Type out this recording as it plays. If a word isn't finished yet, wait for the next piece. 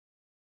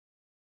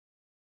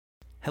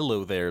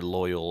Hello there,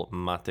 loyal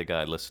Mate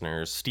Guy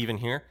listeners. Steven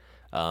here.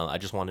 I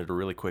just wanted to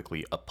really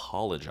quickly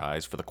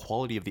apologize for the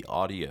quality of the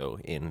audio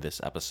in this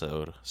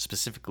episode,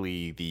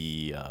 specifically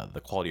the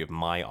quality of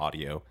my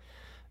audio.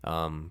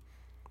 No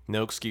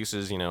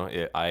excuses,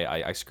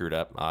 I screwed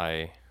up.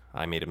 I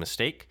made a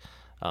mistake.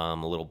 A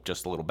little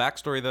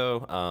backstory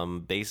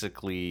though.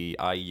 Basically,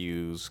 I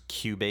use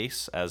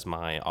Cubase as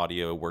my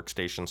audio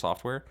workstation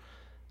software,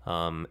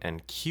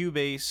 and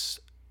Cubase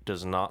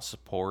does not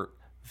support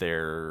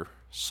their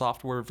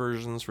software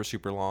versions for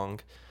super long,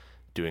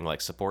 doing like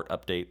support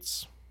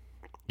updates,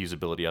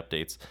 usability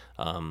updates.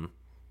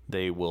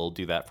 They will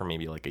do that for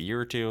maybe like a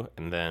year or two,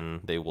 and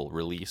then they will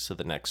release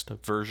the next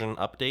version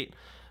update.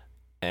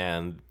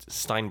 And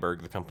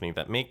Steinberg, the company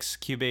that makes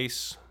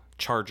Cubase,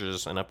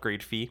 charges an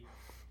upgrade fee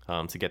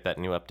to get that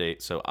new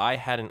update. So I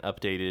hadn't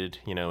updated,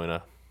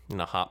 in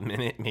a hot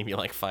minute, maybe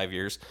like 5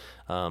 years,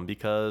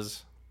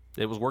 because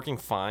it was working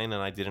fine,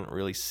 and I didn't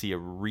really see a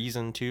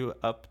reason to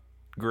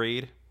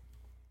upgrade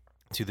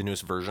to the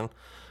newest version.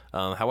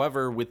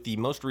 However, with the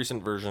most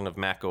recent version of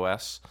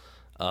macOS,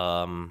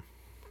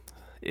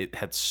 it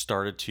had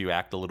started to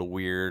act a little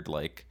weird.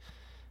 Like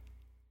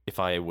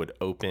if I would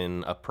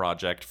open a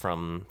project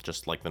from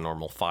just like the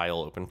normal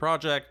file open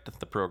project,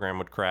 the program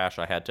would crash.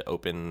 I had to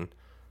open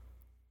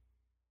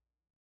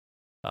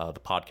the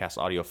podcast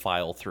audio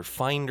file through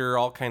Finder,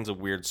 all kinds of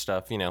weird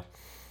stuff, And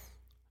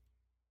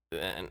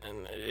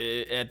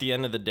at the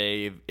end of the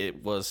day,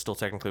 it was still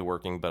technically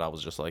working, but I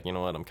was just like, you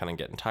know what, I'm kind of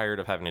getting tired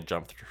of having to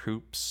jump through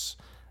hoops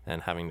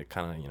and having to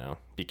kind of,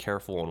 be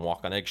careful and walk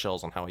on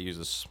eggshells on how I use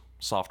this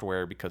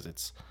software because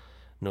it's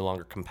no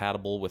longer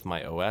compatible with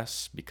my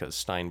OS because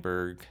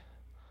Steinberg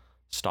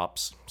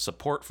stops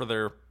support for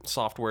their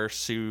software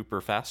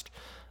super fast.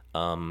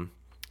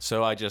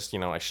 So I just,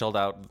 I shelled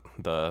out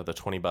the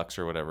 $20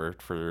 or whatever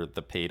for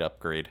the paid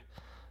upgrade,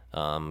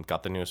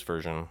 got the newest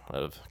version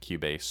of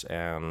Cubase,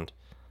 and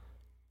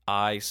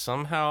I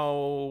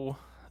somehow,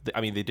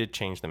 they did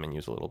change the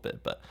menus a little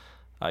bit, but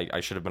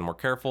I should have been more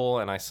careful,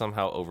 and I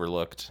somehow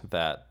overlooked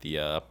that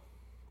the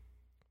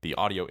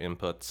audio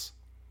inputs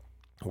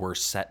were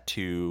set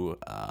to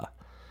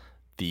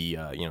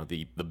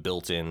the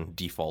built-in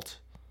default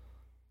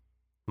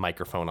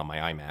microphone on my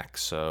iMac.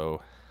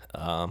 So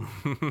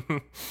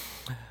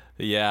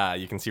yeah,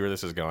 you can see where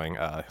this is going.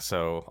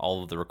 So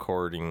all of the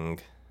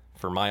recording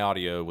for my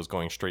audio was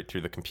going straight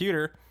through the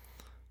computer,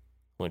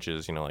 which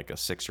is, like a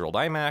 6-year-old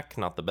iMac,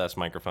 not the best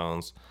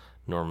microphones.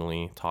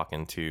 Normally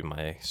talking to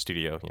my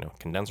studio,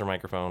 condenser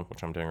microphone,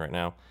 which I'm doing right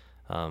now.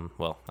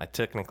 Well, I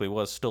technically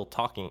was still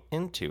talking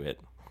into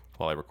it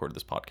while I recorded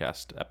this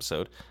podcast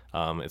episode.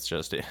 It's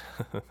just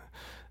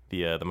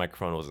the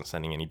microphone wasn't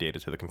sending any data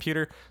to the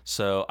computer.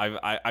 So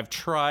I've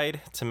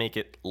tried to make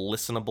it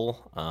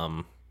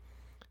listenable.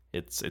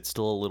 It's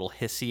still a little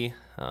hissy,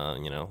 a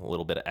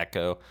little bit of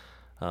echo.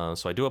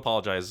 So I do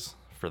apologize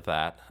for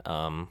that.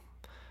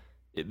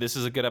 This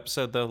is a good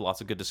episode, though.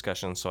 Lots of good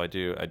discussion. So I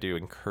do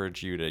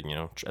encourage you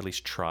to, at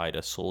least try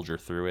to soldier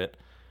through it.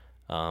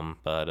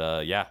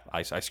 But yeah,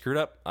 I screwed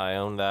up. I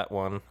own that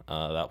one.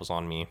 That was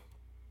on me.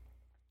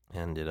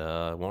 And it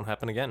won't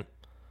happen again.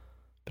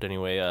 But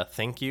anyway,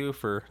 thank you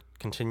for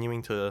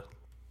continuing to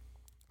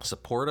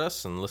support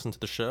us and listen to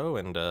the show.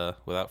 And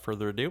without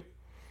further ado,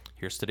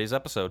 here's today's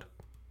episode.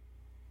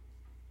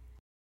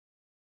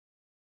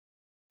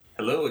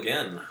 Hello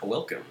again.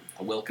 Welcome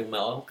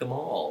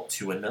all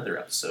to another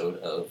episode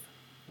of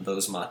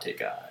Those Mate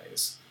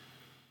Guys.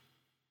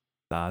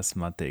 Das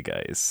Mate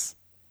Guys.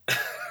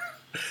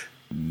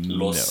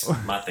 Los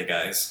Mate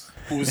Guys.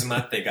 Os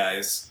Mate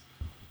Guys.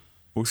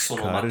 Os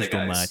caras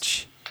do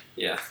mate.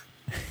 Yeah.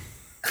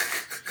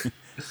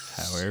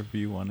 However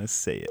you want to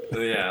say it.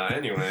 Yeah,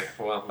 anyway.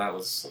 Well, that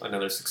was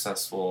another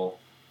successful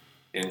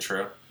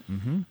intro.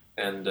 Mm-hmm.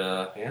 And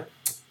yeah,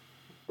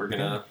 we're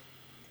gonna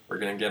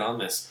get on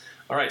this.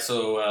 All right,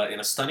 so in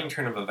a stunning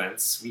turn of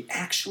events, we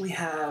actually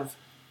have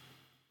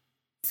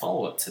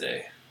follow-up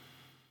today.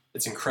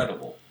 It's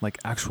incredible. Like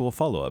actual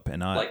follow-up and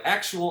not... Like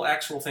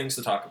actual things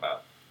to talk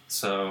about.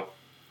 So...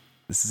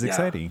 This is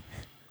exciting.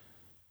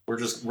 We're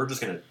just going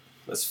to,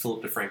 as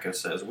Philip DeFranco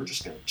says, we're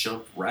just going to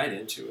jump right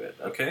into it,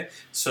 okay?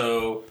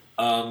 So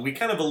we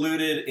kind of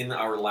alluded in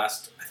our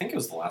last... I think it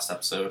was the last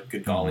episode.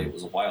 Good golly, It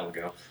was a while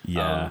ago.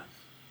 Yeah.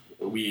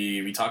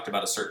 We talked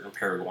about a certain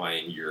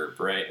Paraguayan Europe,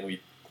 right? And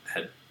we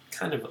had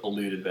kind of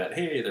alluded that,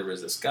 hey, there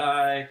was this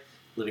guy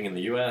living in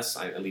the U.S.,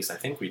 at least I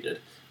think we did,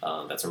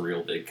 that's a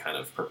real big kind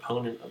of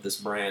proponent of this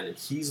brand, and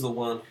he's the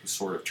one who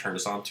sort of turned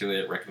us onto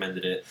it,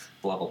 recommended it,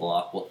 blah, blah,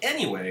 blah. Well,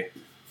 anyway,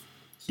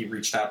 he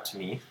reached out to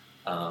me,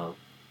 our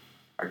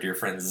dear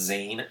friend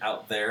Zane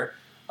out there.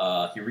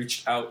 He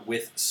reached out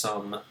with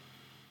some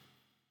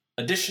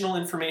additional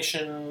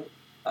information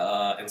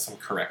and some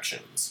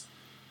corrections.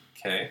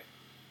 Okay?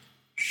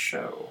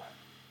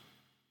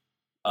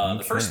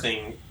 The first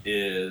thing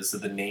is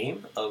the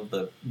name of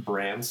the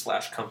brand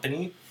 /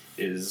 company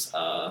is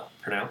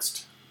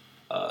pronounced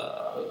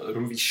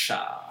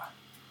Ruvicha.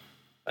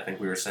 I think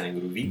we were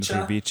saying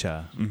Ruvicha.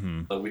 Ruvicha.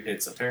 Mm-hmm. But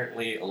it's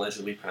apparently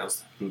allegedly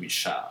pronounced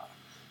Ruvicha.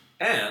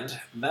 And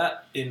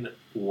that in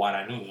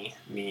Guarani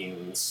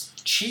means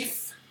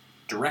chief,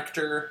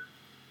 director,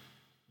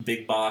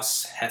 big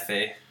boss, jefe,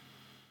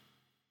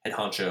 head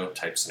honcho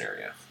type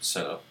scenario.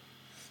 So,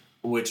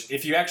 which,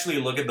 if you actually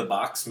look at the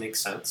box,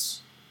 makes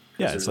sense.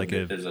 Yeah, it's like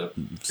there's a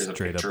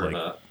straight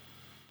up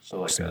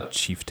like, some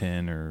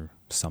chieftain or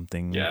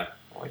something. Yeah,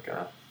 like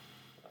a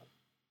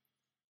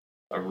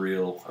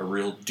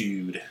real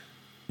dude.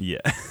 Yeah,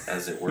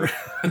 as it were.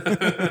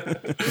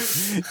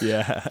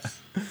 Yeah.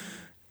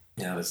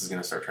 Yeah, this is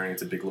gonna start turning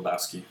into Big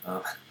Lebowski.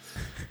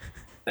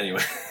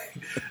 Anyway,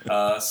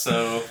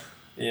 so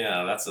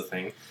yeah, that's the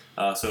thing.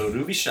 So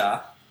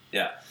Rubisha,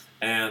 yeah,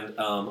 and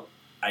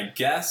I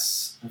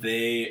guess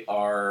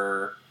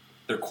their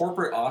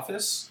corporate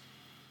office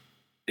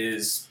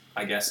is,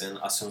 I guess, in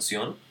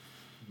Asuncion,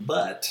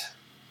 but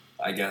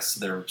I guess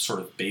their sort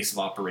of base of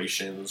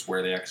operations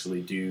where they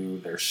actually do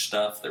their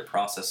stuff, their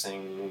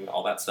processing,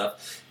 all that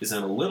stuff, is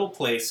in a little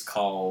place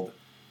called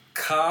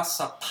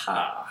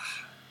Casapa.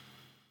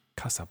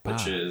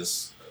 Which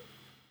is,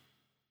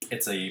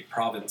 it's a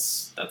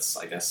province that's,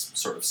 I guess,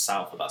 sort of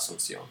south of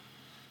Asuncion.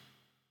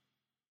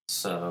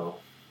 So,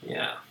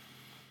 yeah.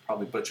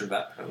 Probably butchered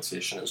that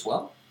pronunciation as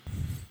well.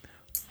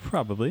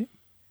 Probably.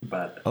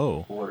 But,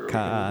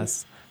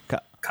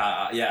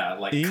 yeah,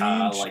 like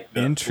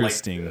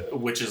interesting.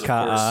 Which is, of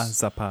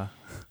course, Zapa.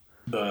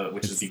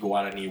 Which is the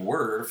Guarani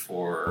word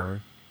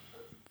for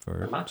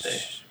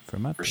mate. For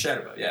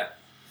yerba, yeah.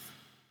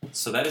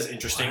 So that is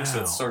interesting. Wow.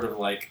 So it's sort of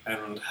like,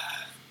 and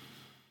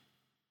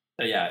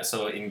yeah,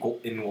 so in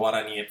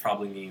Guarani it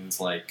probably means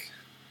like,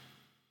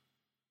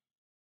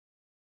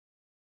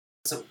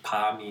 doesn't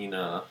pa mean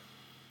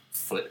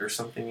foot or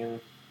something?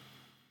 In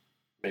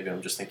maybe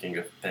I'm just thinking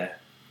of pé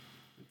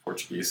in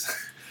Portuguese.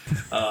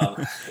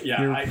 Yeah,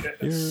 you're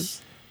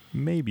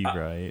maybe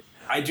right.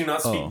 I do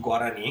not speak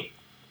Guarani,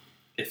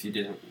 if you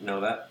didn't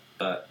know that.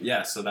 But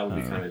yeah, so that would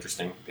be kind of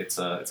interesting. It's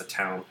a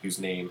town whose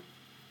name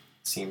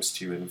seems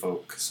to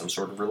invoke some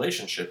sort of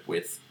relationship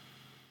with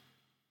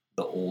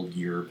the old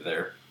yerb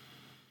there.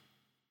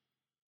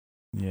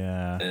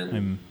 Yeah,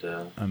 and,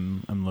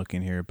 I'm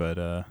looking here,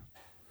 but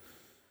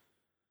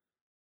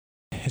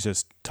it's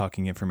just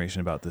talking information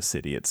about the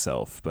city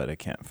itself, but I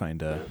can't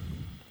find a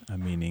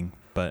meaning.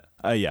 But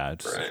yeah,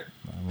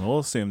 we'll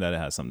assume that it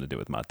has something to do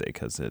with mate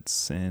because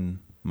it's in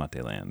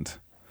Mate Land.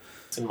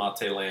 It's in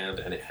Mate Land,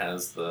 and it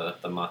has the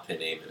mate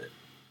name in it.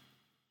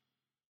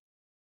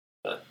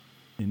 But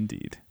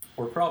indeed,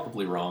 we're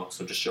probably wrong,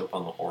 so just jump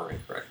on the horn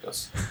and correct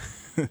us.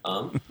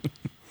 All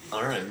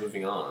right,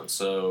 moving on.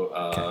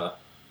 So,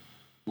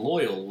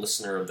 loyal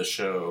listener of the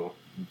show,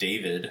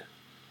 David,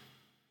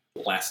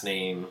 last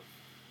name,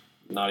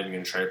 not even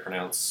going to try to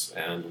pronounce,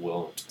 and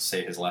won't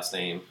say his last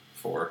name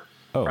for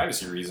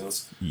privacy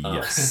reasons.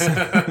 Yes.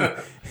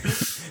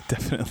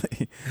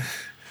 Definitely.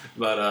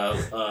 But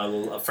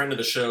a friend of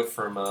the show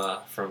from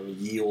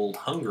Yield,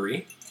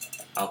 Hungary,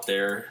 out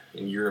there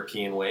in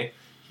European way,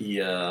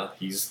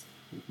 he's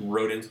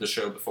wrote into the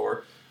show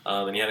before,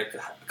 and he had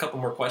a couple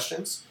more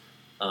questions.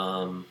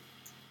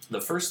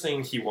 The first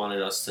thing he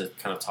wanted us to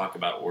kind of talk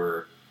about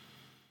were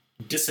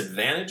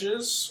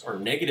disadvantages or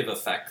negative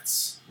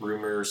effects,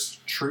 rumors,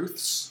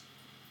 truths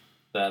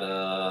that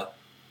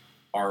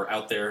are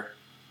out there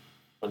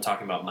when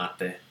talking about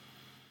mate.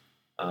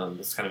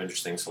 It's kind of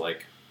interesting. So,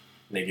 like,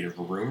 negative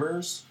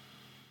rumors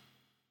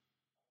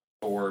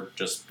or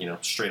just,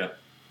 straight up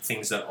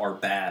things that are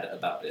bad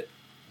about it.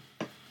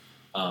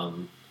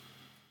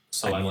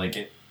 So I like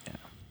it. Yeah.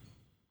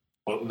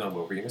 Well, no,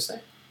 what were you going to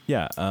say?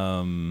 Yeah.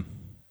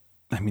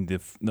 I mean,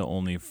 the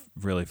only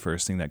really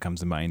first thing that comes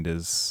to mind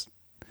is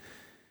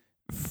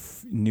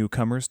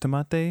newcomers to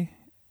mate,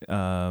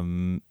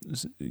 doing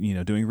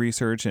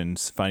research and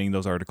finding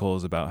those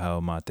articles about how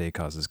mate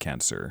causes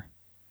cancer.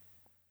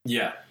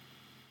 Yeah.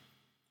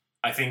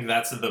 I think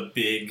that's the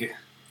big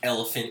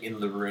elephant in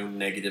the room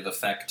negative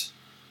effect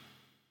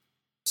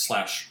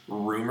 /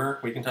 rumor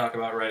we can talk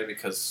about, right?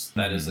 Because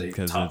that is a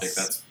topic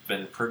that's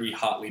been pretty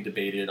hotly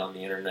debated on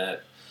the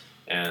internet,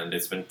 and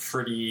it's been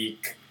pretty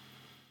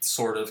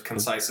sort of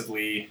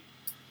concisely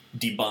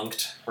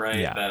debunked, right?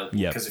 Yeah.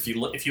 Because if you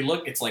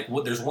look, it's like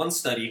there's one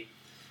study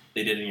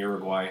they did in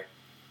Uruguay,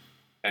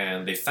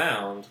 and they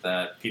found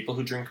that people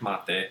who drink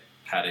mate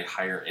had a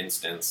higher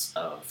instance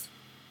of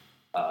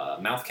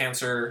mouth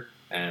cancer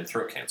and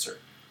throat cancer.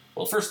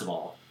 Well, first of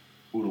all,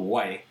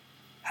 Uruguay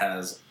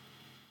has,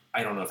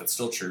 I don't know if it's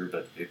still true,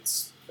 but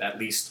it's at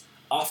least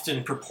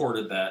often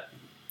purported that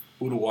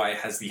Uruguay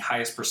has the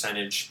highest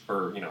percentage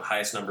or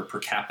highest number per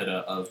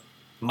capita of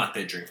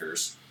mate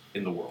drinkers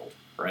in the world,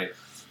 right?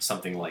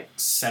 Something like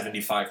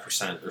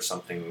 75% or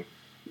something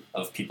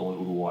of people in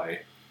Uruguay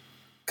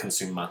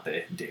consume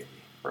mate daily,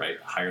 right?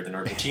 Higher than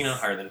Argentina,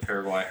 higher than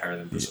Paraguay, higher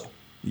than Brazil.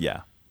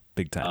 Yeah,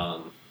 big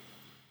time.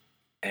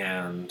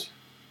 And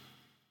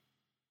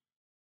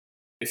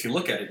if you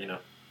look at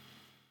it,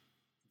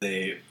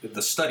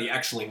 the study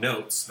actually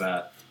notes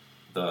that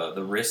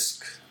the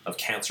risk of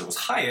cancer was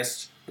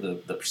highest, the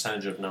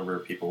percentage of number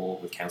of people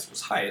with cancer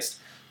was highest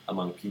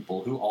among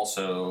people who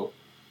also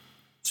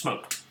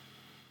smoked.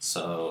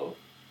 So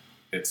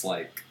it's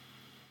like,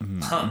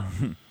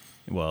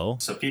 Well,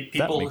 so people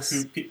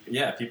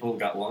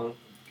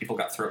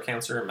got throat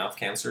cancer and mouth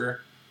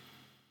cancer.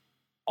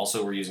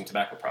 Also, were using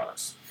tobacco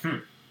products.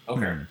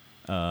 Okay.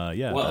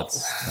 Yeah, well,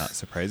 that's not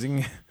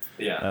surprising.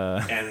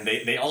 Yeah, and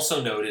they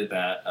also noted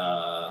that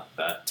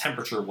that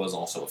temperature was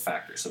also a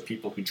factor. So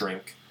people who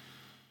drink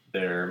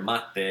their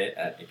mate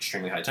at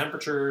extremely high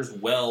temperatures,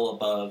 well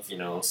above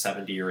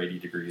 70 or 80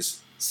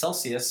 degrees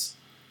Celsius,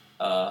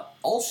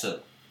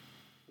 also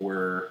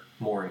were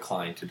more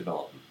inclined to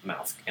develop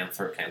mouth and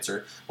throat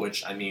cancer.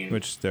 Which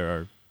there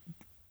are.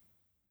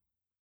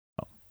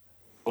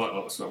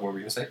 What were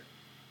we gonna say?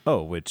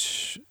 Oh,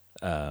 which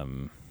I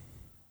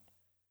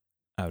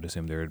would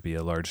assume there would be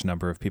a large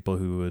number of people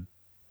who would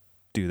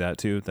do that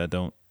too.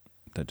 That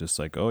just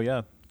like, oh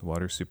yeah, the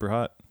water's super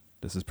hot.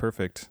 This is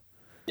perfect.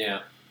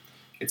 Yeah,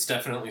 it's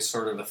definitely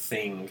sort of a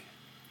thing.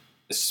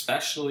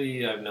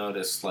 Especially, I've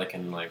noticed, like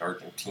in like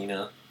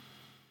Argentina,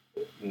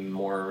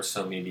 more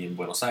so maybe in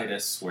Buenos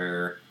Aires,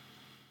 where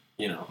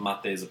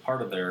mate is a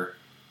part of their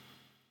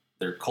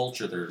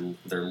culture,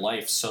 their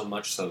life, so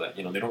much so that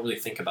they don't really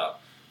think about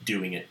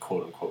doing it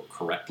quote unquote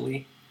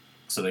correctly.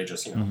 So they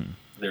just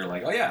they're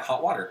like, oh yeah,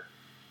 hot water,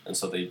 and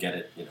so they get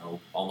it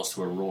almost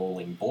to a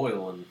rolling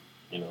boil, and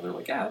they're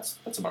like, yeah,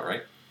 that's about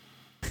right.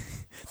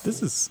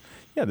 This is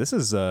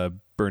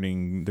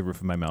burning the roof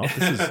of my mouth.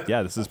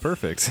 This is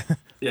perfect.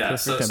 Yeah.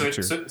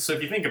 Perfect So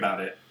if you think about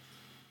it,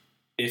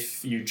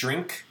 if you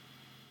drink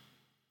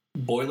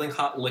boiling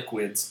hot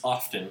liquids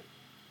often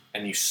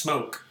and you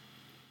smoke,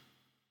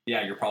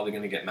 yeah, you're probably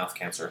going to get mouth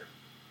cancer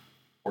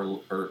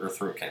or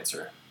throat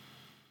cancer.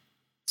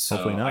 So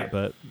hopefully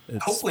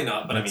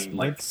not, but I mean,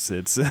 like,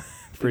 it's a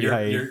pretty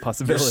high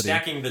possibility. You're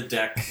stacking the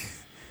deck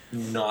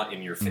not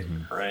in your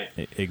favor, right?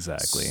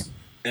 Exactly.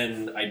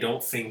 And I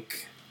don't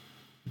think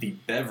the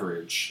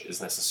beverage is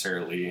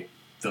necessarily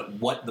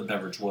what the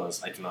beverage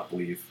was. I do not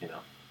believe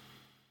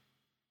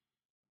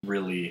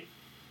really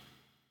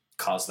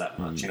caused that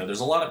much. There's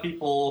a lot of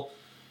people,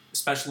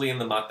 especially in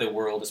the mate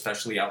world,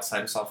 especially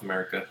outside of South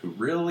America, who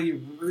really,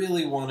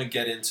 really want to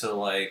get into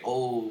like,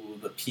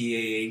 the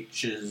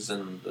pHs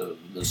and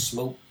the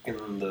smoke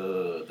and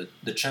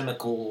the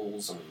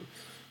chemicals, and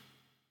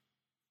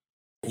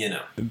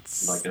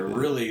like they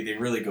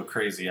really go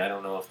crazy. I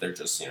don't know if they're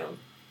just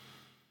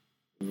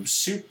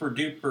super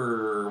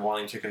duper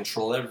wanting to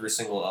control every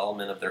single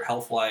element of their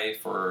health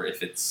life, or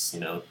if it's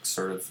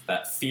sort of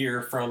that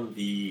fear from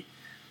the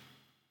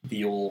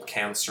old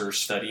cancer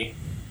study.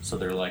 So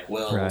they're like,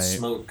 well, right.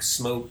 smoke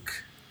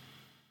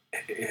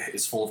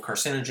is full of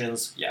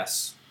carcinogens.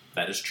 Yes,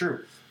 that is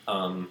true.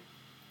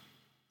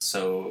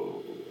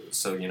 So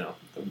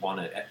they want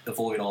to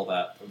avoid all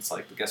that. It's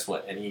like, but guess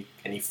what?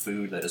 Any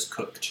food that is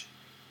cooked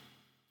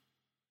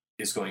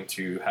is going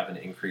to have an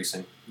increase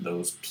in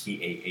those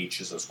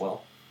PAHs as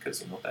well,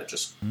 because that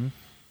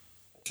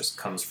just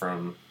comes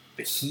from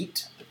the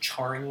heat, the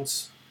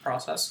charrings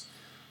process.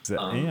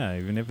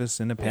 Even if it's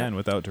in a pan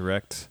without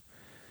direct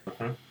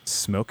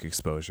smoke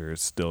exposure,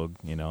 it's still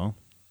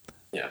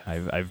Yeah.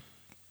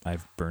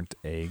 I've burnt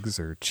eggs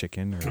or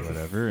chicken or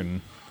whatever,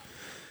 and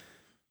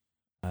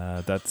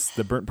that's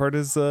the burnt part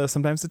is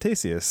sometimes the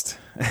tastiest.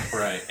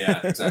 Right.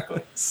 Yeah.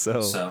 Exactly.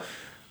 So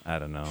I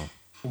don't know.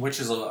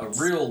 Which is a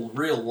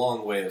real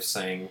long way of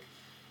saying,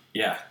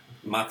 yeah,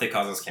 mate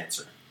causes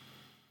cancer.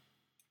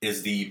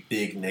 Is the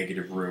big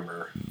negative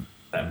rumor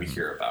that we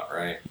hear about,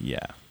 right?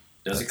 Yeah.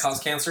 Does it cause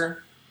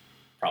cancer?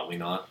 Probably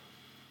not.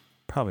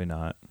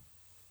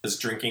 Is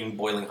drinking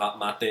boiling hot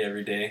mate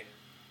every day,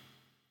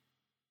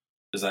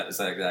 is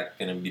that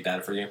going to be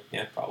bad for you?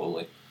 Yeah,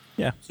 probably.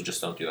 Yeah. So just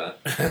don't do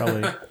that.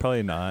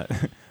 Probably not.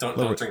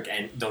 Don't drink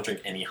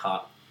any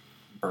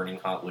burning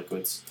hot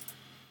liquids.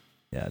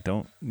 Yeah,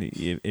 don't.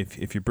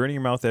 If you're burning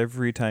your mouth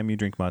every time you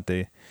drink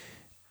mate,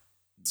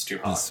 it's too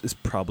hot. It's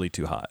probably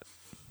too hot.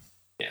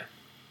 Yeah.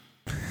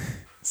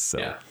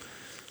 So.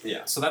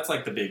 Yeah. So that's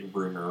like the big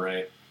rumor,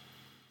 right?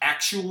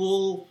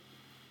 Actual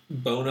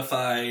bona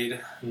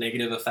fide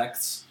negative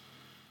effects.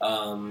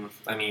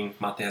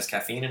 Mate has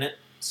caffeine in it,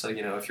 so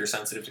if you're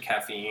sensitive to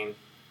caffeine,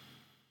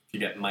 if you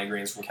get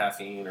migraines from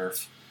caffeine, or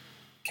if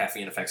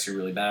caffeine affects you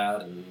really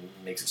bad and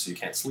makes it so you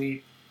can't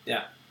sleep,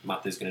 yeah, mate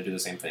is going to do the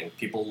same thing.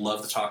 People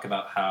love to talk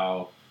about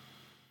how,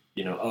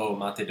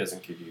 mate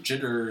doesn't give you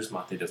jitters,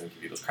 mate doesn't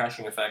give you those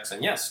crashing effects,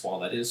 and yes, while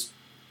that is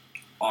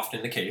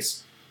often the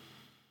case,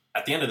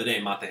 at the end of the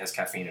day, mate has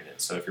caffeine in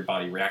it. So if your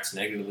body reacts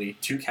negatively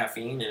to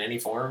caffeine in any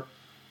form,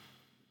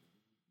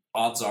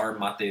 odds are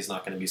mate is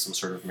not going to be some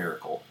sort of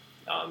miracle.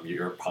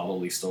 You're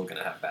probably still going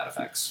to have bad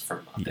effects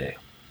from mate.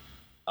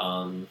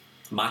 Yeah.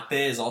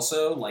 Mate is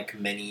also, like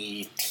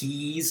many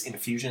teas,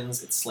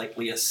 infusions, it's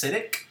slightly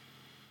acidic.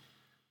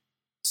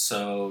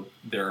 So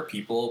there are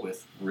people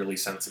with really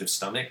sensitive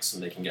stomachs,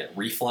 and they can get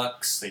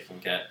reflux, they can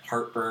get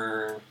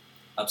heartburn,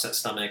 upset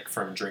stomach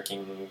from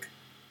drinking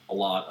a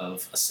lot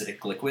of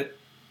acidic liquid.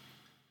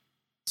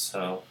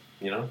 So,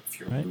 if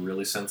you're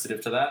really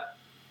sensitive to that,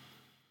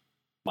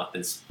 mate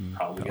is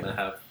probably going to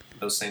have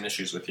those same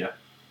issues with you.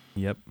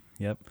 Yep.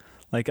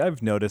 Like,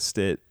 I've noticed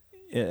it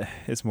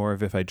it's more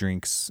of if I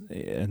drink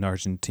an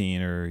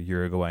Argentine or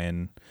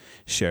Uruguayan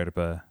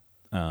yerba,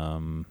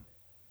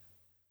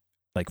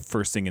 like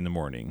first thing in the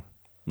morning,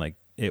 like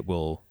it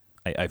will.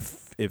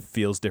 It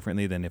feels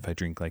differently than if I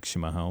drink like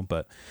Chimarrão,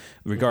 but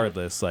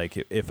regardless, like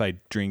if I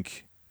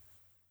drink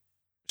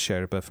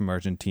yerba from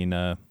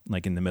Argentina,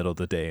 like in the middle of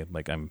the day,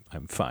 like I'm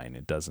fine.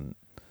 It doesn't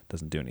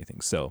do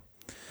anything. So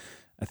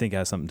I think it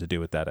has something to do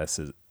with that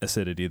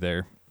acidity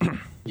there.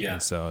 Yeah.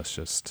 And so it's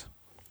just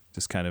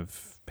kind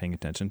of paying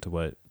attention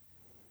to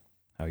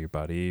how your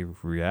body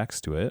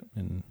reacts to it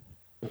and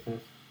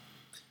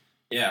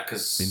yeah,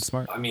 because being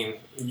smart. I mean,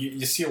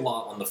 you see a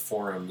lot on the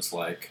forums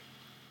like,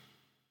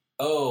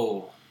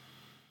 oh,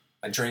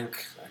 I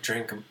drank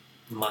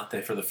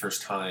mate for the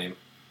first time,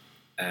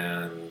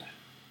 and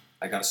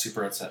I got a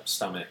super upset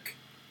stomach.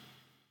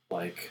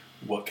 Like,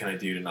 what can I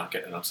do to not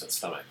get an upset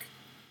stomach?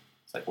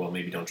 It's like, well,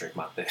 maybe don't drink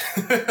mate.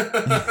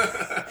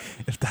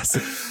 If that's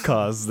the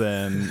cause,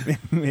 then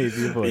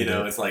maybe avoid it.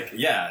 It's like,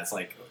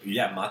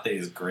 mate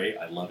is great.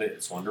 I love it.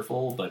 It's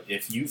wonderful. But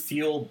if you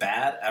feel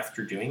bad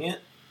after doing it,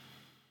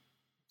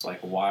 it's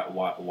like,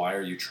 why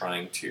are you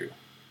trying to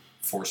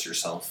force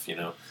yourself,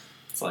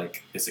 It's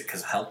like, is it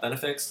because of health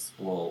benefits?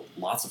 Well,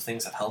 lots of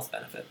things have health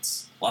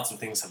benefits. Lots of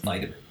things have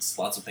vitamins.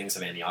 Lots of things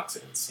have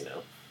antioxidants,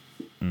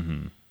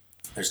 Mm-hmm.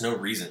 There's no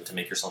reason to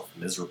make yourself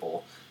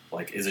miserable.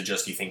 Like, is it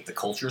just you think the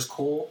culture is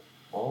cool?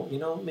 Well,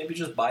 maybe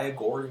just buy a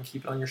gourd and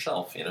keep it on your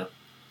shelf,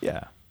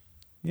 Yeah.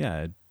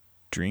 Yeah.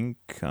 Drink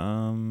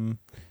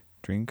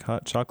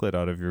hot chocolate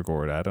out of your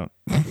gourd. I don't...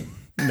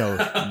 No.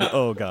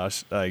 Oh,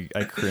 gosh. I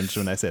cringe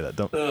when I say that.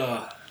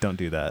 Don't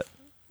do that.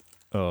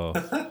 Oh,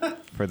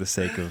 for the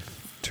sake of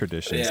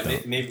traditions.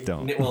 Yeah,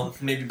 don't. Well,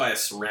 maybe buy a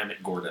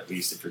ceramic gourd at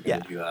least if you're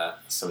going to do that,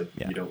 so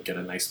you don't get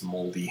a nice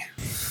moldy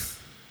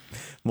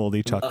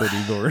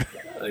chocolatey gourd.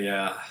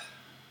 Yeah.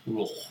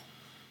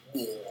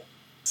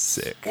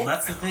 Sick. Well,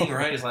 that's the thing,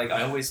 right? Is like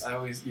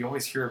you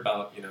always hear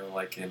about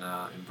like in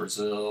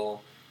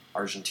Brazil,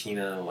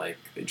 Argentina, like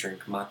they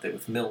drink mate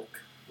with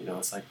milk.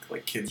 It's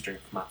like kids drink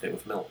mate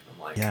with milk. I'm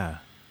like, yeah.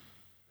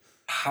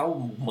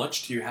 How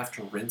much do you have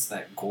to rinse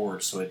that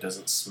gourd so it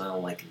doesn't smell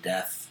like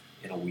death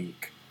in a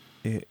week?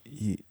 I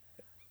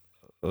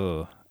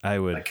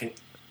would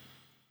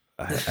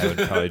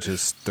probably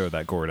just throw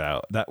that gourd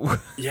out.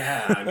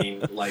 Yeah, I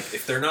mean, like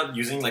if they're not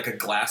using like a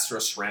glass or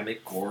a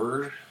ceramic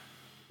gourd,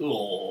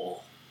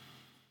 no,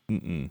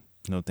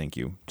 thank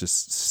you.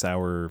 Just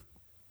sour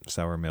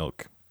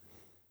milk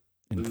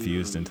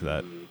infused into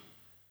that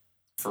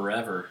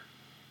forever.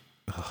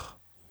 Ugh.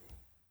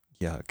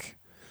 Yuck.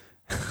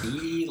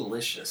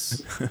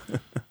 Delicious.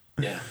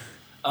 Yeah.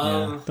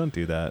 Don't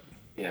do that.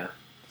 Yeah.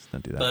 Just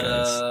don't do that, but,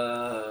 guys.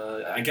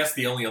 I guess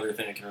the only other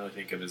thing I can really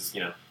think of is,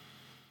 the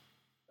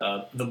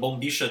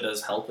bombisha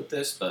does help with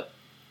this, but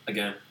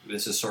again,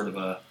 this is sort of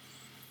a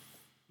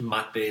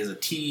mate is a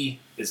tea,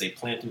 is a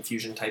plant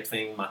infusion type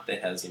thing.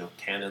 Mate has,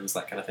 tannins,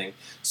 that kind of thing.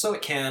 So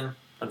it can,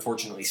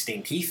 unfortunately,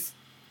 stain teeth.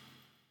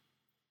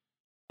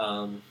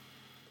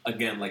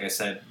 Again, like I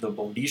said, the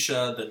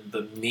bombisha,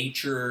 the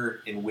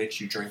nature in which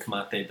you drink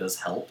mate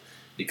does help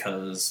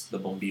because the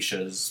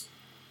bombisha is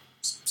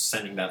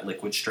sending that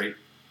liquid straight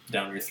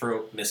down your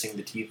throat, missing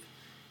the teeth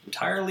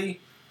entirely.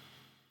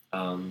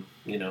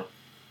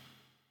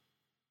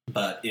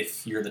 But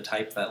if you're the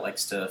type that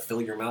likes to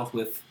fill your mouth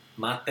with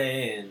mate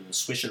and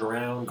swish it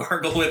around,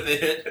 gargle with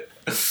it,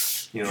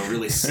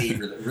 really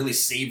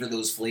savor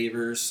those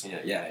flavors.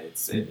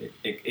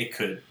 It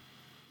could,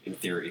 in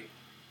theory,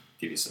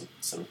 give you some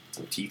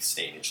teeth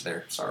stainage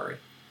there. Sorry.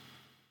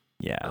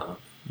 Yeah.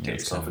 Get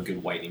yourself a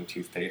good whitening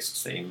toothpaste,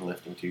 stain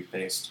lifting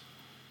toothpaste.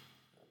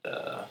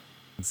 And,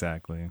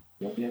 exactly.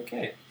 You'll be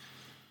okay.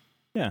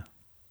 Yeah.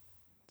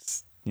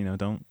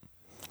 Don't.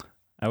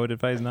 I would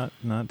advise not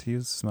to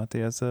use mate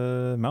as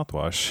a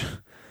mouthwash.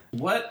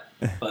 What?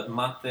 But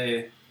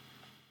mate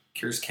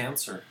cures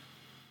cancer.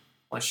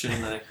 Why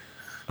shouldn't I?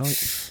 Oh,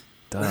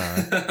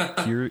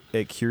 duh.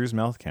 It cures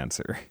mouth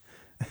cancer.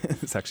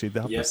 It's actually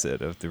the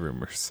opposite of the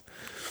rumors.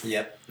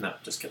 Yep. No,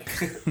 just kidding.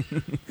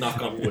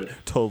 Knock on wood.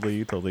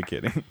 Totally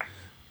kidding.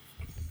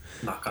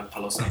 Knock on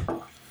Palo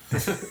Santo.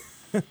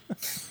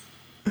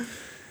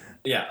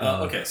 Yeah.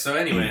 Okay. So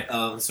anyway,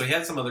 so he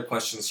had some other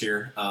questions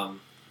here.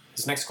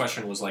 His next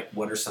question was like,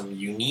 what are some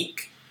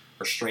unique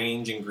or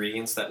strange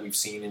ingredients that we've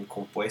seen in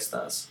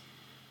compuestas?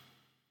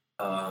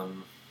 I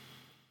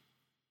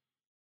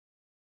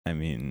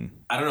mean,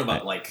 I don't know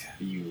about like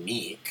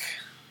unique.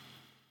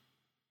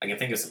 I can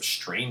think of some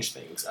strange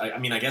things. I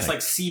mean, I guess like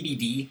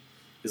CBD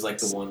is like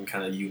the one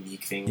kind of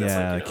unique thing.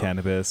 That's like,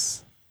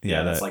 cannabis.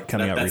 Yeah, that's like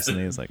coming out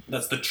recently is like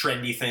that's the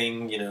trendy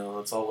thing.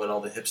 That's all what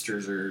all the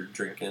hipsters are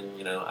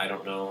drinking. I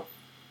don't know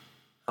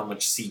how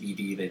much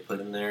CBD they put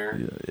in there.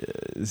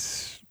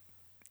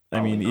 I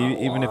mean,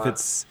 even if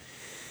it's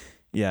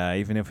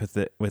even if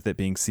with it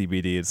being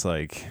CBD, it's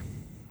like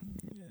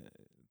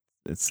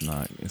it's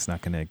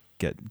not gonna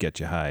get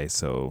you high.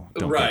 So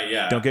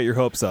don't get your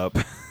hopes up.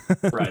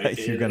 Right,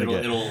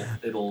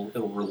 it'll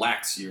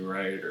relax you,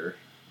 right? Or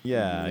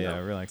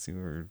relax you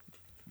or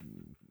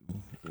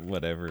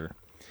whatever.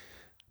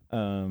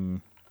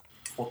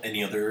 Well,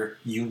 any other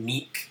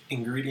unique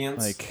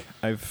ingredients? Like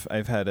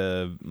I've had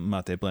a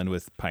mate blend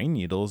with pine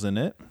needles in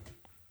it.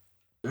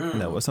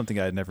 That was something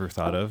I had never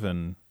thought of,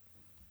 and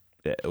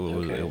it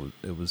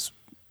was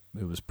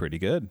pretty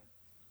good.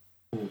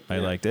 I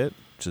liked it.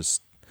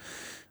 Just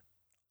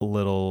a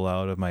little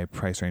out of my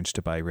price range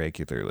to buy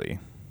regularly.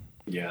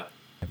 Yeah,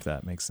 if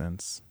that makes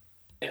sense.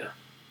 Yeah,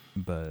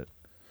 but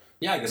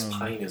yeah, I guess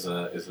pine is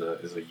a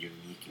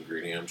unique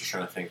ingredient. I'm just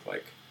trying to think,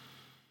 like,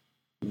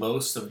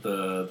 most of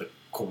the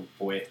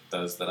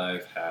compuestas that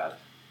I've had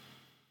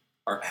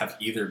have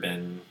either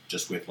been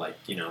just with, like,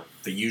 you know,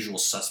 the usual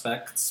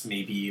suspects.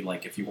 Maybe,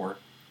 like, if you weren't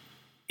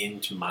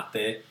into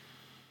mate,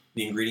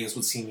 the ingredients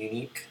would seem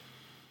unique.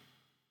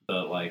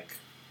 But, like,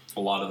 a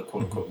lot of the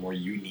quote-unquote more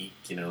unique,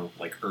 you know,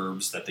 like,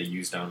 herbs that they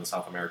use down in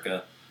South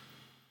America,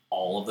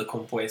 all of the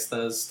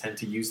compuestas tend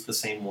to use the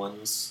same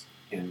ones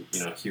in,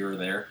 you know, here or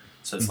there.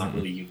 So it's not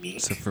really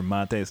unique. So for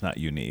mate, it's not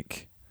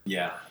unique.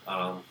 Yeah.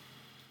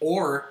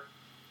 Or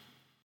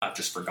I've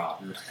just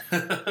forgotten.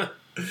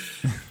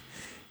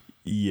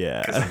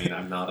 Yeah. Because I mean,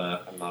 I'm not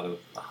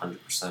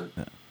 100%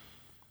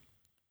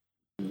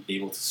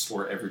 able to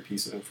store every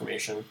piece of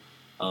information.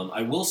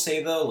 I will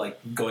say though, like,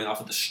 going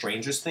off of the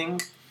strangest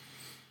thing,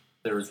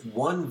 there is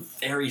one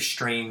very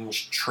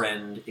strange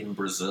trend in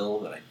Brazil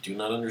that I do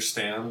not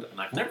understand, and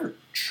I've never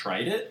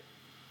tried it,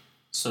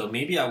 so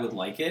maybe I would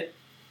like it.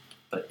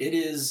 But it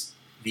is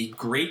the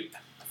grape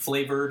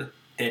flavored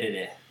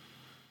tereré.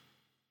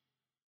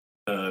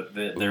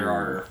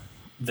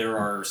 There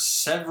are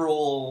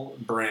several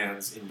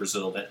brands in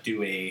Brazil that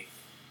do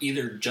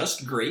either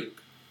just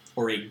grape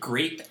or a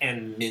grape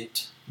and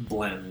mint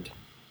blend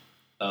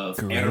of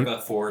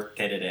erva for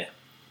tereré.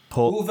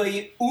 Uva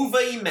y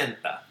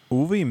menta.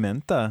 Uva y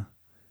menta.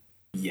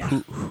 Yeah.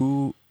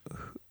 Who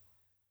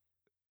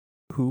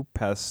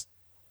passed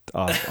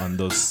off on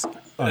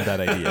that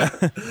idea?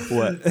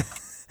 What?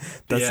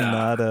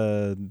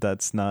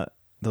 That's not.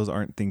 Those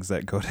aren't things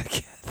that go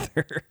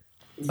together.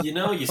 You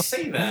know, you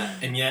say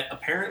that, and yet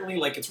apparently,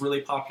 like, it's really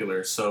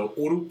popular. So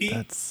Orupi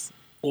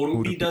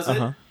does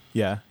it.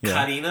 Yeah.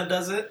 Karina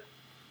does it.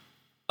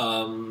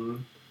 Erva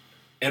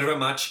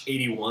Mate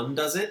 81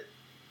 does it.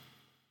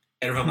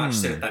 Erva Mate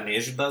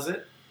Sertanejo does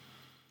it.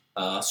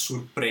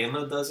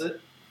 Surprema does it.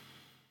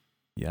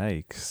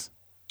 Yikes.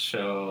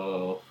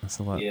 So that's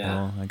a lot. Yeah.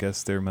 Well, I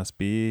guess there must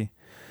be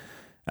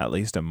at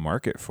least a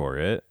market for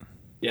it.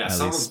 Yeah, at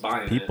someone's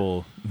buying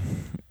people.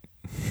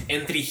 it.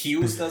 Entre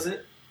Rios does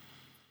it.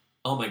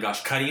 Oh my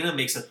gosh, Karina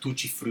makes a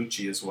tutti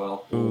frutti as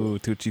well. Ooh,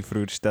 tutti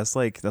frutti. That's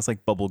like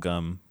bubble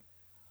gum.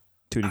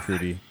 Tutti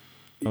frutti.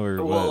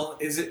 Or well,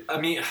 what? is it? I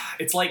mean,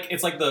 it's like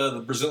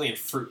the Brazilian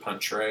fruit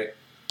punch, right?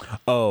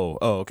 Oh,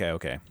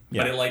 okay.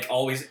 Yeah. But it like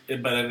always.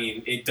 But I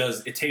mean, it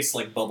does. It tastes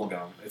like bubble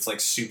gum. It's like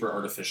super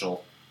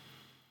artificial.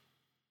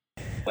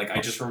 Like,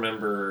 I just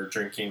remember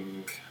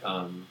drinking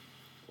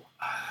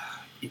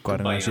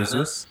Guaraná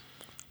Jesus.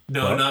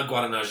 No, what? Not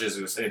Guaraná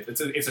Jesus.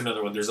 It's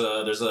another one. There's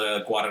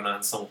a Guaraná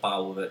in São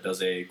Paulo that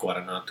does a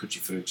Guaraná tutti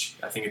frutti.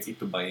 I think it's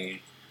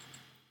Itubai.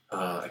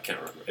 I can't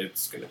remember.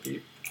 It's gonna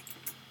be.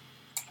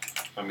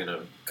 I'm gonna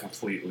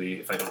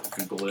completely, if I don't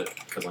Google it,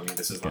 because I mean,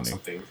 this is not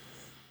something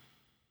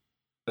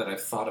that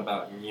I've thought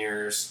about in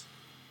years.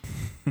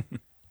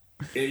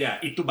 Yeah,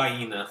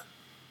 Itubaína.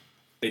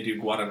 They do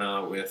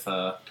Guaraná with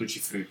tutti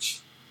frutti,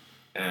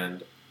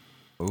 and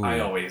Ooh.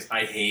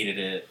 I hated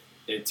it.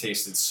 It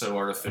tasted so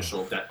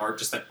artificial. That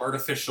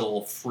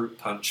artificial fruit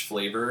punch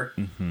flavor.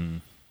 Mm-hmm.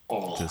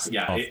 Oh, just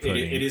yeah.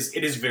 It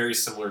is very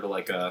similar to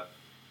like a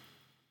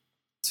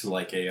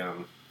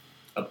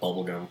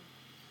bubble gum.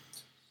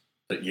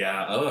 But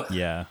yeah,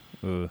 yeah.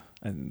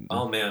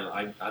 Oh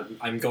man,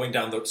 I'm going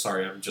down the.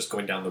 Sorry, I'm just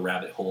going down the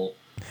rabbit hole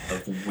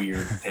of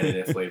weird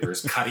repetitive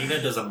flavors.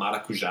 Karina does a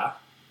maracujá.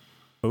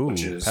 Ooh,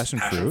 which is passion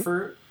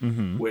fruit.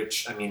 Mm-hmm.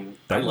 Which, I mean,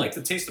 I like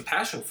the taste of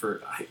passion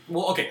fruit.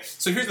 Okay,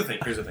 so here's the thing,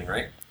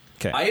 right?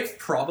 Okay. I have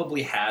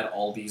probably had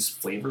all these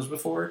flavors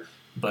before,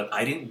 but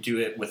I didn't do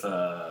it with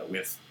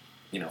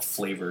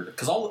flavored,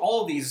 because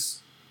all of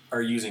these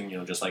are using, you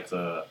know, just like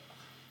the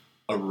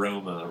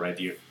aroma, right?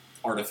 The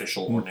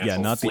artificial or natural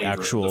not flavor the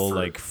actual of the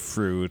like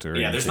fruit or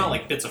anything. There's not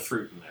like bits of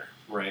fruit in there,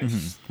 right?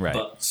 Mm-hmm. Right.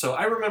 But so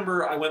I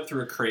remember I went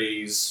through a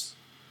craze,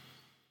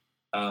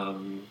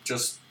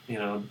 just, you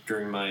know,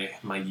 during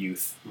my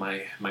youth,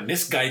 my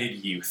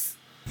misguided youth,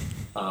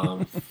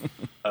 of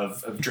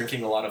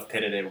drinking a lot of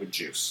tereré with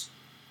juice,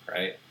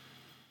 right?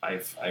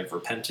 I've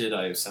repented.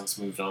 I've since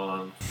moved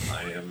on.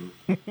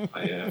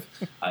 I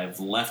have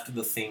left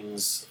the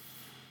things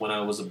when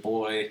I was a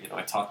boy. You know,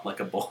 I talked like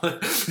a boy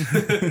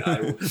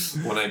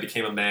when I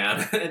became a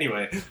man.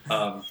 Anyway,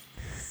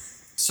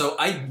 so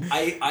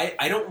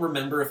I don't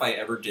remember if I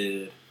ever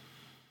did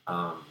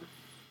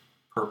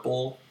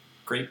purple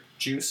grape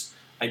juice.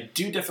 I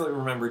do definitely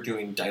remember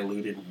doing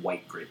diluted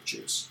white grape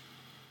juice.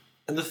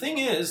 And the thing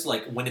is,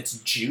 like, when it's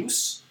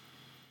juice,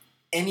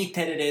 any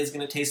tereré is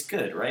going to taste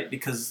good, right?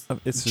 Because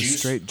it's just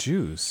straight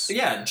juice.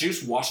 Yeah,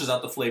 juice washes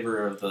out the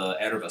flavor of the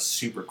erva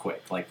super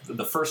quick. Like,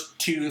 the first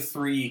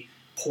 2-3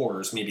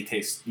 pours,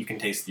 you can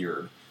taste the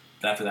herb.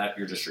 But after that,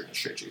 you're just drinking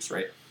straight juice,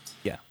 right?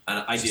 Yeah.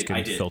 And I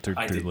did filtered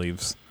through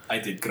leaves. I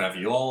did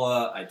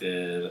graviola. I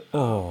did. It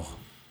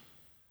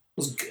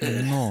was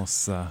good.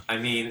 Nossa. I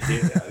mean,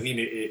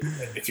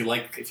 if you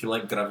like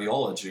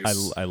graviola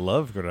juice, I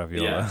love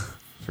graviola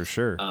for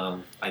sure.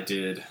 I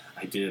did.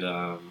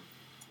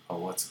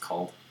 What's it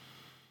called?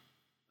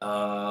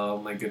 Oh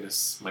my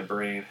goodness, my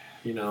brain.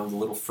 You know, the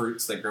little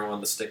fruits that grow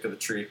on the stick of the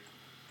tree.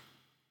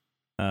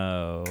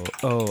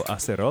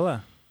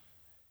 Acerola.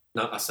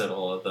 Not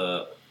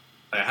acerola.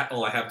 I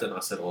have done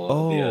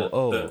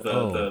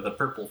acerola. The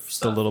purple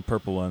stuff. The little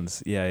purple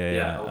ones.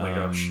 Yeah. Oh my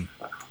gosh,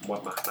 my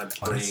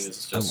brain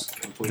is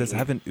just completely. Does it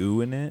have an U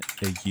in it?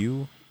 A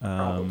U?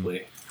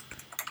 Probably.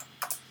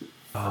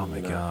 Oh my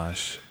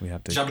gosh, we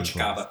have to.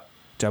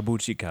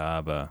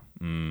 Jabuticaba.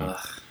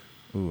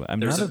 Ooh, I'm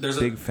not a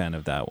big fan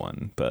of that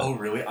one, but. Oh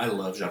really? I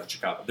love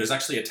Jabuticaba. There's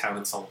actually a town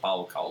in São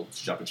Paulo called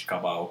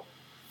Jabuticabal.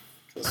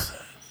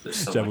 There's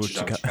so much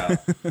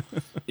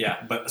Jabuticaba.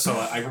 Yeah, but so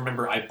I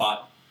remember I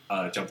bought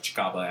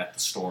Jabuticaba at the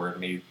store and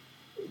made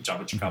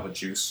Jabuticaba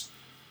juice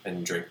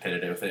and drank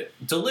pitted with it.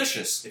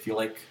 Delicious if you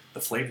like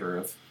the flavor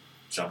of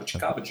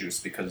Jabuticaba juice,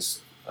 because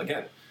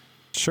again,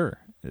 sure,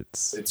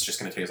 it's just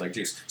going to taste like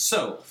juice.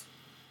 So,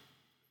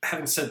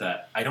 having said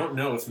that, I don't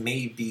know if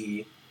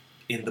maybe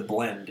in the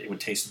blend it would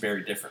taste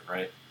very different,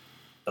 right?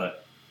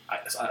 But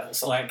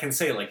so I can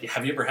say, like,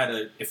 have you ever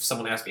had if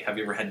someone asked me, have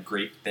you ever had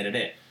grape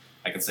tereré?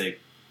 I can say,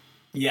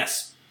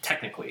 yes,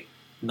 technically.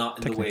 Not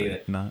in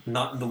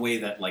the way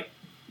that like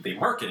they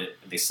market it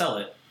and they sell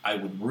it. I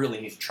would really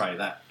need to try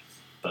that.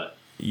 But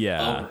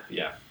yeah.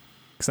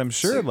 Because I'm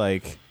sure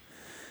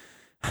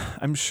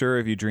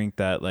if you drink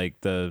that,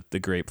 like the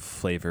grape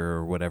flavor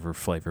or whatever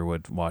flavor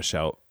would wash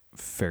out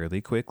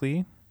fairly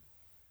quickly.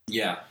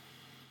 Yeah.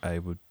 I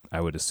would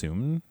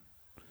assume.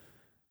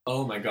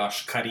 Oh my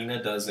gosh,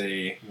 Karina does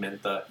a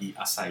menta y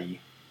acai.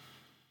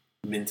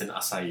 Mint and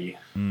acai.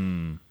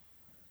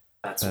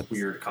 That's a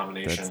weird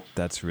combination.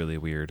 That's really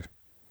weird.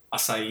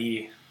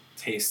 Acai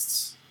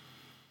tastes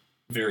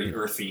very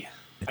earthy.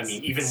 I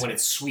mean, even when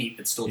it's sweet,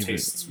 it still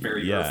tastes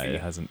very earthy. Yeah,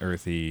 it has an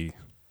earthy.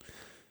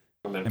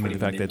 I mean, the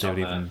fact that they would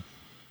even.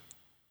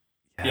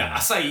 Yeah,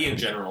 acai in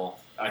general,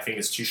 I think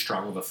is too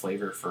strong of a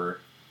flavor for.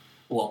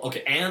 Well,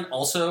 okay, and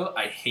also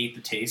I hate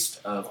the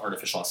taste of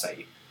artificial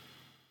acai.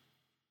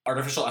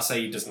 Artificial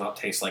acai does not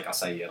taste like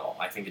acai at all.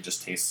 I think it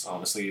just tastes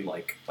honestly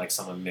like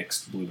someone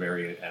mixed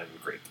blueberry and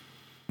grape.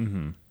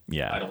 Mm-hmm.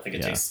 Yeah, I don't think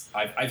it tastes.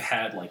 I've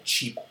had like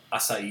cheap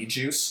acai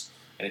juice,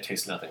 and it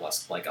tastes nothing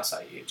less like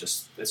acai.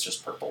 It's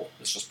just purple.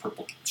 It's just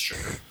purple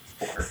sugar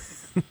water.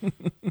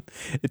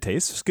 It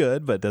tastes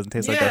good, but it doesn't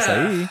taste like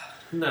acai.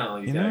 No,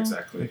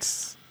 exactly.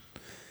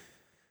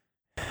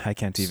 I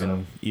can't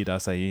even eat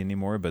acai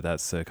anymore, but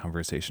that's a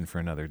conversation for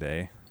another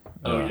day.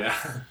 Yeah.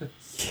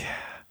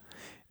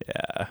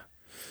 Yeah.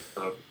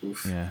 Oh,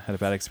 oof. Yeah, had a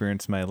bad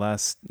experience my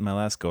last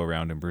go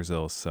around in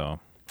Brazil, so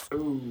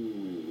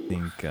Ooh. I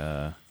think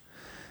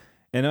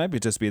and it might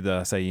just be the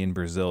acai in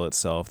Brazil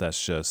itself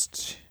that's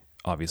just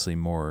obviously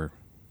more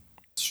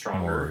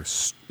stronger,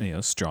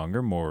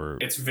 stronger, more.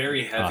 It's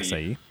very heavy.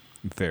 Acai,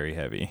 very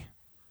heavy.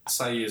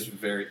 Acai is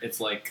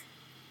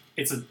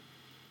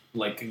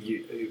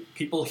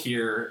people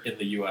here in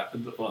the U.S.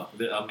 Well,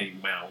 I mean,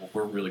 wow,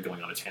 we're really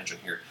going on a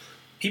tangent here.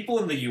 People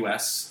in the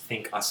U.S.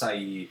 think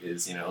acai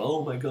is,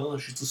 oh my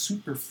gosh, it's a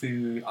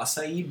superfood.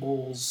 Acai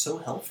bowls, so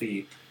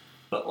healthy.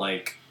 But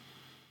like,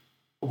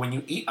 when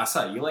you eat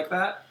acai like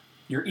that,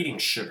 you're eating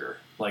sugar.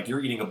 Like,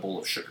 you're eating a bowl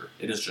of sugar.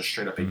 It is just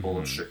straight up a bowl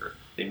of sugar.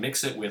 They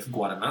mix it with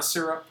guaraná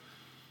syrup.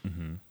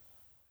 Mm-hmm.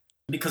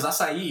 Because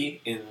acai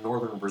in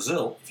northern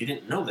Brazil, if you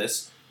didn't know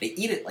this, they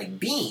eat it like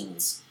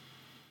beans.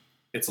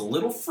 It's a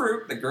little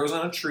fruit that grows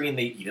on a tree, and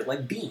they eat it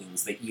like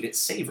beans. They eat it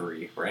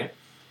savory, right?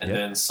 And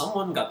then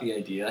someone got the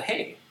idea,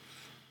 hey,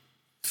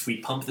 if we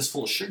pump this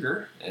full of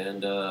sugar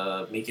and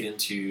make it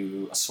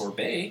into a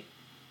sorbet,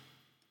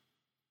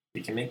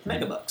 we can make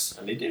megabucks.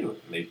 And they do.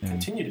 And they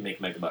continue to make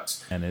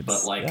megabucks. And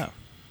it's,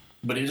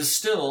 but it is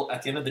still,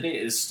 at the end of the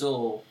day,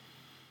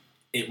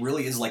 it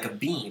really is like a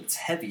bean. It's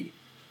heavy.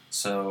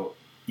 So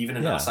even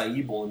an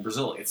acai bowl in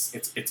Brazil, it's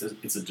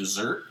a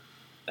dessert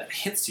that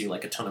hits you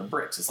like a ton of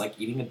bricks. It's like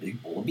eating a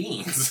big bowl of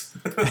beans.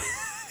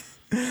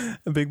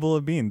 A big bowl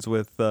of beans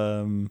with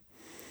heavy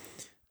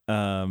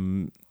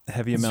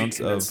amounts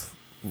of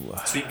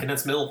sweet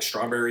condensed milk,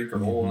 strawberry,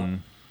 granola.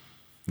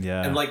 Mm-hmm.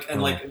 Yeah,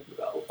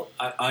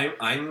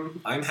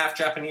 I'm half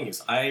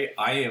Japanese. I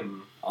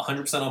am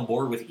 100% on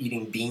board with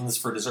eating beans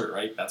for dessert.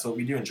 Right, that's what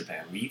we do in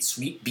Japan. We eat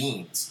sweet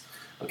beans.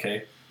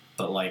 Okay,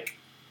 but like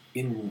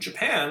in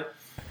Japan,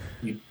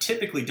 you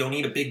typically don't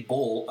eat a big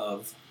bowl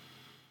of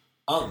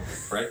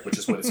right, which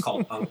is what it's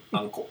called,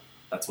 uncle.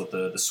 That's what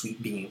the sweet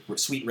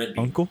red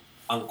bean.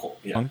 Uncle,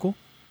 yeah. Uncle,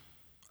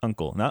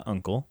 not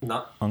uncle.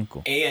 Not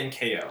uncle.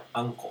 ANKO,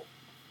 uncle.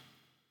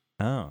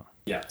 Oh.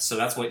 Yeah, so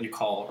that's what you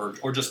call,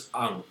 or just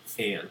an,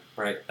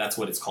 right? That's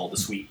what it's called, the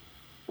sweet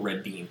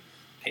red bean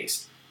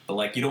paste. But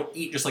like, you don't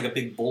eat just like a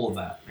big bowl of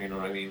that. You know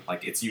what I mean?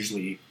 Like, it's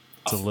usually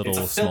small dish.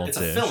 It's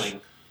a filling.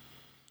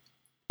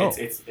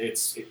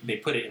 They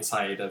put it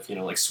inside of,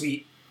 like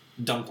sweet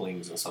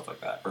dumplings and stuff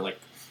like that, or like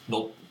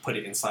they'll put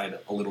it inside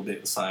a little bit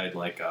inside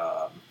like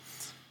a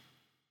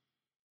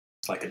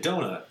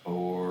donut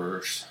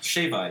or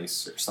shave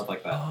ice or stuff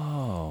like that.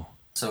 Oh,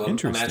 so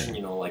interesting.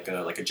 imagine like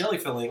a jelly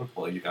filling.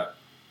 Well, you got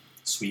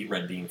sweet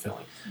red bean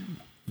filling,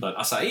 but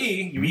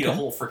acai, you eat a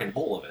whole freaking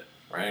bowl of it,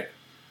 right?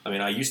 I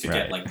mean, I used to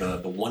get like the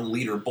 1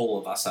 liter bowl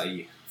of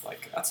acai.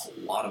 Like that's a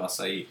lot of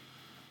acai.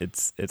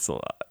 It's a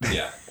lot.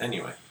 Yeah.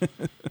 Anyway.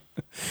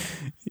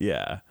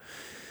 Yeah.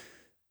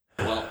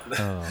 Well,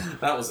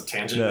 that was a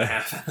tangent and a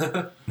half.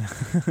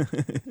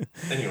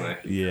 Anyway.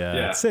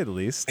 Yeah, to say the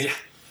least. Yeah.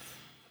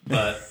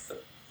 But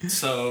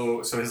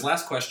so his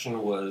last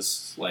question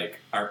was like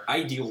our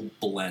ideal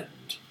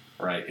blend,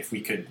 right? If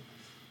we could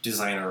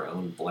design our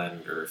own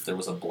blend, or if there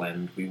was a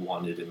blend we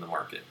wanted in the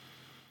market.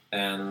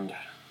 And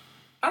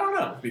I don't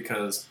know,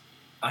 because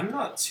I'm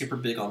not super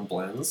big on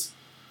blends,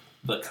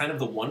 but kind of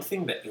the one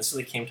thing that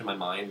instantly came to my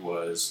mind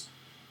was,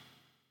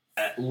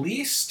 at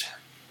least,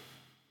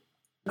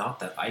 not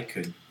that I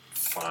could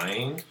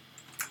find,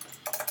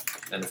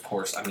 and of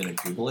course I'm going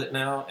to Google it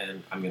now,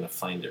 and I'm going to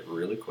find it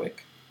really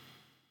quick.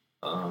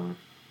 Oh,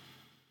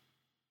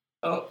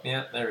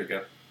 yeah, there we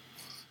go.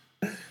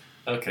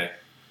 Okay.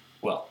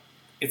 Well,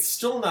 it's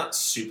still not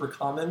super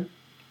common,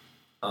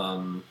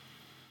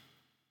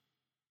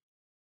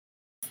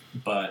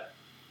 but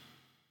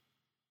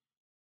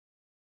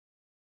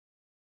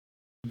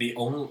the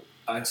only...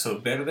 so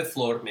Verde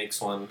Flor makes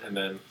one, and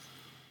then...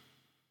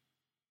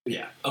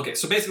 Yeah, okay,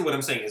 so basically what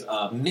I'm saying is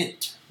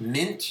mint.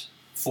 Mint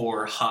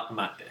for hot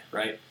mate,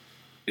 right,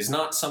 is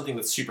not something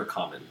that's super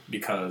common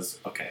because,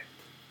 okay,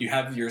 you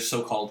have your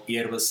so-called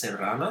hierbas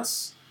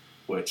serranas,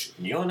 which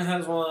Unión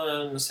has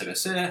one,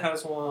 CBC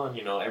has one,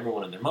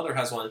 everyone and their mother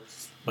has one,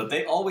 but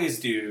they always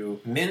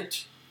do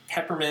mint,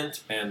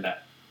 peppermint, and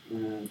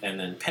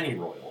then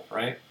pennyroyal,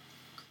 right?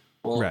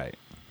 Well, right.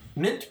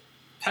 Mint,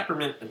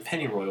 peppermint, and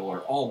pennyroyal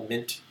are all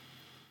mint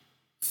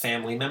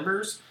family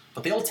members,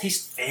 but they all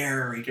taste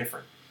very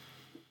different.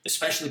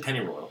 Especially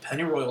pennyroyal.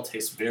 Pennyroyal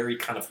tastes very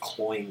kind of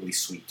cloyingly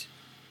sweet.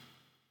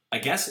 I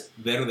guess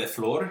Verde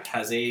Flor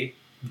has a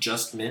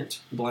just mint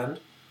blend.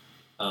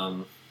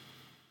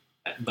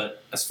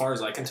 But as far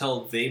as I can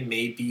tell, they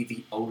may be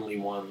the only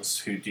ones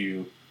who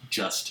do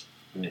just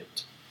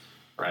mint,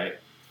 right?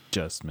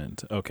 Just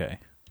mint. Okay.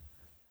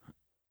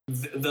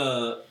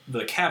 The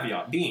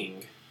caveat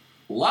being,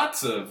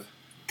 lots of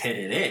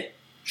tereré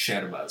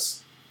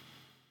sherbas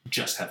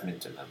just have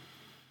mint in them.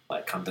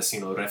 Like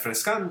Campesino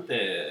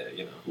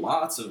Refrescante,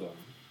 lots of them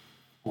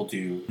will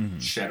do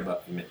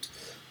sherba and mint.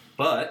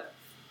 But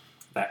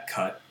that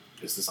cut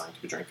is designed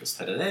to be drank as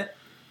tereré.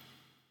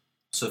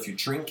 So if you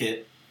drink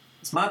it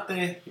as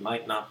mate, you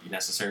might not be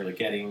necessarily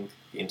getting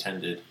the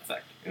intended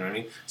effect. You know what I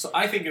mean? So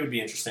I think it would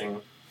be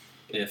interesting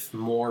if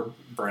more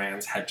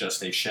brands had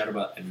just a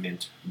sherba and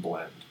mint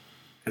blend.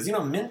 Because,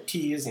 mint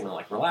tea is,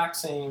 like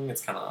relaxing.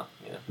 It's kind of,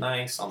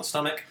 nice on the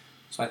stomach.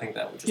 So I think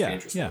that would just be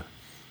interesting. Yeah.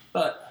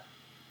 But...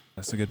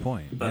 That's a good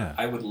point. But yeah.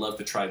 I would love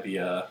to try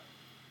the...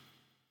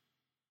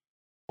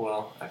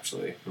 well,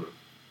 actually, I'm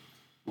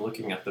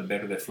looking at the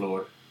Verde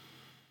Flor.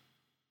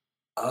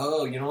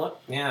 Oh, you know what?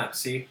 Yeah,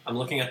 see? I'm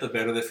looking at the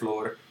Verde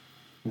Flor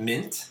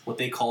mint, what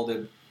they call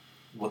the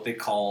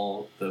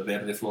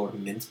Verde Flor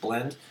mint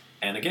blend.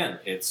 And again,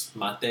 it's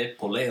mate,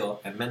 poleo,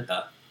 and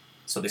menta.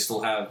 So they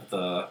still have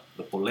the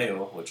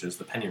poleo, which is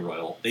the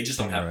pennyroyal. They just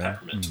don't have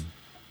peppermint.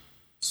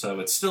 So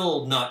it's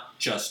still not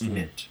just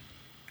mint.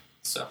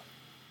 So...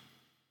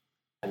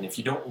 And if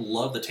you don't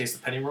love the taste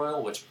of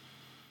pennyroyal, which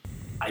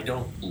I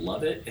don't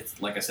love it,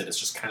 it's like I said, it's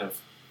just kind of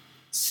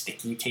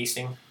sticky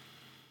tasting.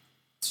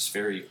 It's just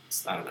very,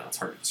 I don't know, it's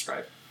hard to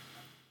describe.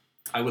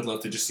 I would love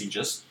to just see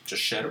just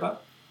sherba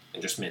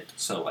and just mint.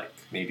 So like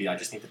maybe I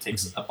just need to take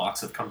a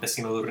box of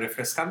Campesino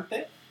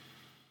Refrescante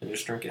and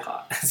just drink it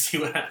hot and see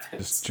what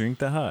happens. Just drink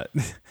the hot.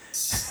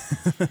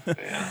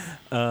 Yeah.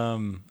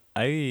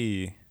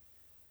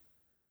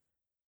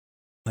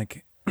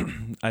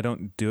 I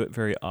don't do it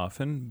very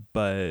often,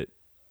 but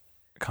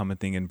common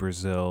thing in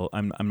Brazil,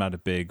 I'm not a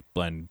big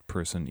blend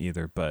person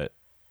either, but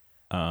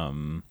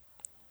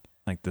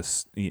like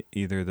this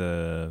either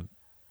the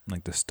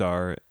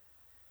star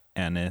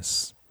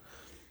anise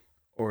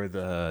or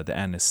the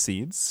anise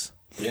seeds,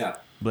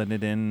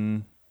 blended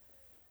in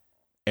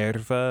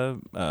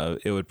erva.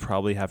 It would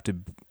probably have to,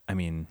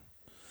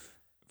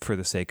 for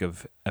the sake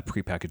of a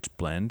prepackaged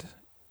blend,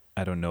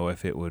 I don't know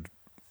if it would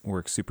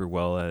work super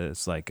well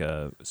as like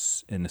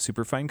in a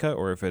super fine cut,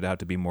 or if it'd have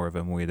to be more of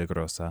a muy de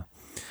grosa.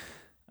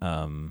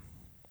 So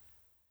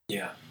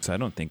I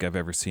don't think I've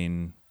ever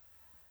seen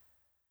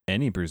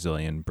any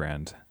Brazilian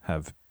brand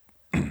have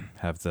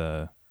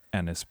the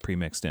anise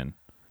pre-mixed in,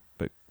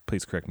 but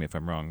please correct me if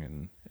I'm wrong.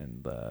 And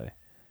I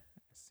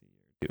see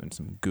you're doing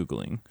some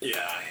Googling.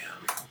 Yeah, I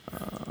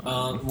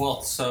am.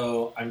 Well,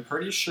 so I'm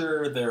pretty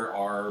sure there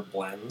are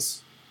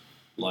blends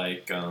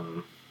like I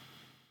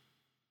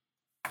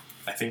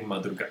think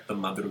the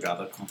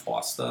Madrugada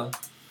Composta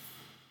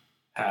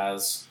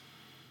has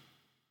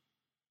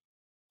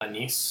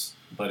anise,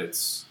 but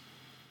it's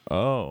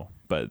Oh,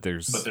 but But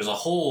there's a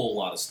whole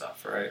lot of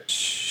stuff, right?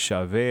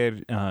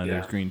 Chaver,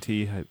 there's green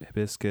tea,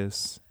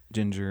 hibiscus,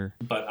 ginger.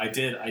 But I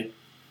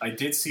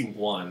did see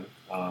one,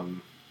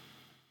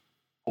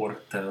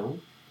 Portão,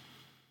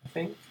 I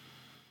think.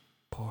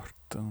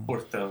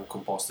 Portão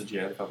composta de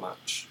erva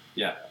mate.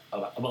 Yeah,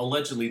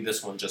 allegedly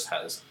this one just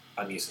has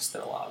anís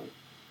estrelado.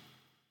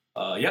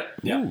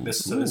 Yep.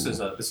 This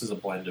is a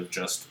blend of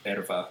just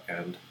erva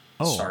and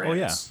star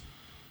anise.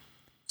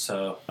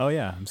 So. Oh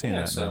yeah, I'm seeing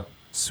that. So now.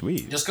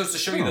 Sweet. Just goes to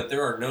show you that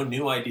there are no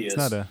new ideas.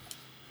 It's not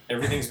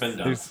Everything's been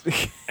done,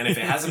 and if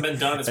it hasn't been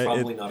done, it's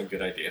probably not a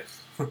good idea.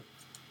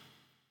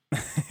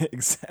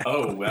 Exactly.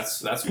 Oh,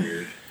 that's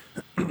weird.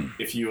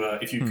 If you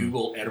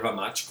Google erva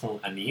mate con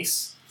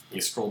anís,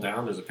 you scroll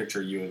down. There's a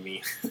picture of you and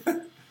me.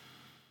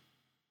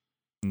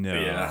 No.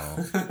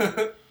 Yeah.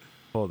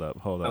 Hold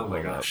up. Oh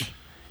my gosh.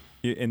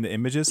 You in the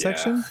images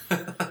section?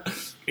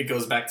 It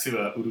goes back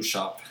to Udo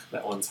Shop.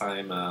 That one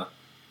time,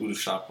 Udo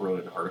Shop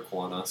wrote an article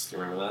on us. Do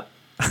you remember that?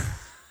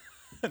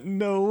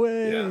 No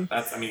way. Yeah,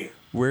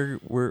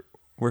 we're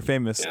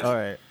famous. Yeah. All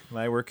right,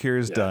 my work here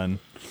is done.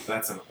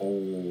 That's an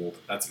old.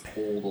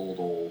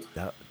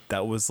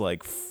 That was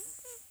like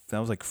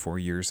 4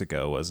 years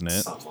ago, wasn't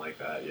it? Something like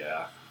that.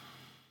 Yeah.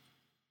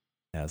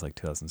 Yeah, it was like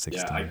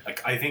 2016. Yeah,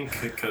 I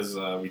think because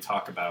we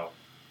talk about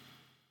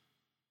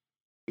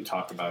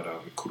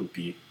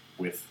kurupi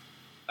with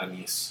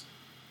anise,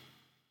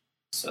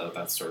 so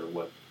that's sort of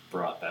what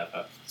brought that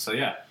up. So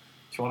yeah,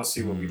 if you want to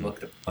see what we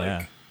looked at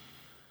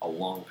a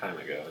long time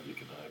ago, you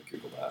can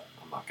Google that.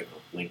 I'm not going to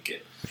link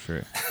it. For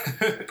sure.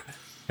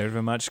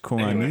 Erva mate con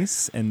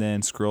anís, and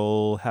then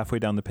scroll halfway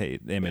down the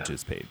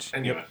images page.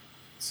 Anyway,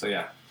 so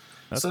yeah.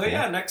 That's cool.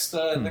 Yeah, next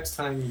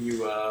time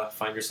you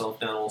find yourself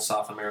down old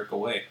South America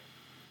way,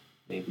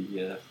 maybe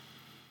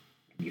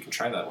you can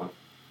try that one.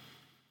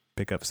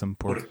 Pick up some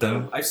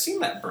Portão. I've seen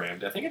that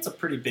brand. I think it's a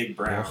pretty big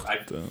brand.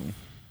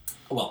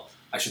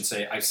 I should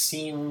say I've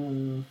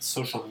seen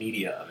social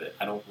media of it.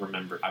 I don't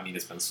remember. I mean,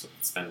 it's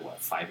been what,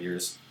 5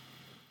 years?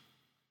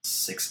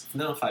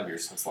 5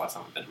 years since the last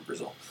time I've been in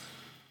Brazil.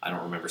 I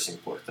don't remember seeing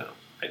Portão.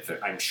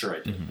 I'm sure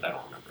I did, but I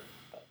don't remember.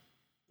 But,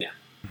 yeah,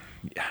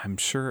 I'm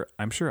sure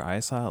I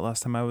saw it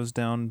last time I was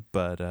down,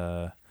 but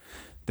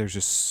there's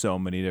just so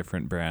many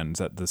different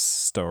brands at the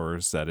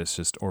stores that it's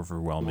just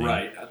overwhelming.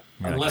 Right.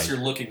 Unless you're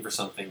looking for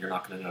something, you're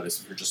not going to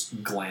notice. If you're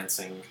just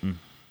glancing,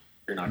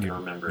 you're not going to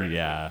remember anything.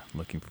 Yeah,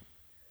 looking for...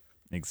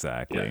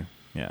 Exactly.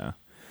 Yeah.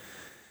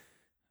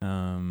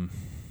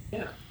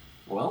 Yeah.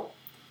 Well,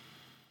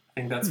 I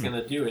think that's going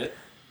to do it.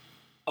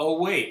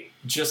 Oh, wait.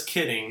 Just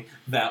kidding.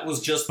 That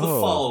was just the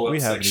follow-up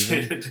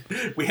section.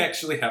 We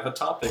actually have a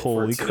topic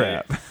for today. Holy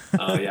crap.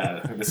 Oh,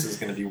 yeah. This is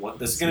going to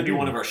be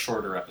one of our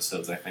shorter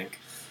episodes, I think.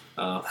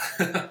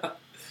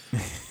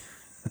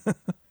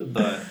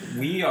 But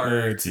we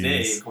are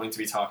today going to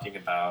be talking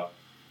about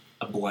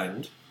a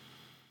blend.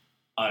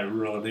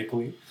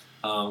 Ironically,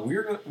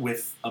 we're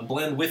with a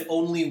blend with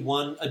only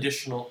one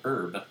additional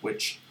herb,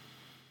 which,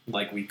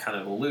 like we kind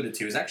of alluded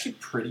to, is actually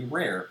pretty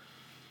rare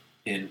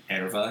in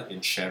erva, in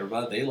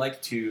sherba. They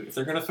like to, if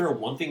they're going to throw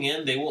one thing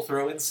in, they will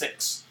throw in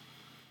 6.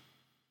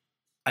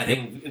 I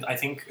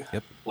think,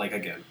 like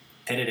again,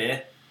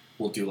 tereré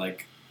will do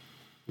like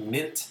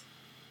mint,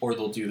 or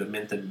they'll do the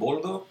mint and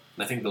bordo.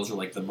 And I think those are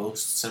like the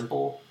most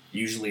simple.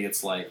 Usually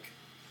it's like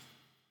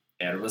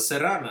ervas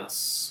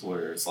serranas,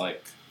 where it's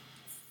like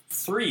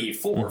 3,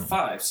 4,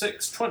 5,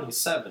 6,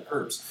 27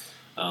 herbs.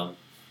 But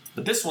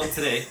this one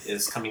today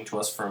is coming to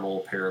us from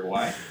old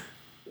Paraguay.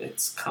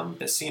 It's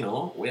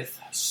Campesino with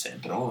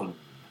Cedrón,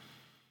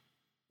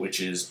 which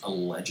is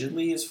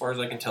allegedly, as far as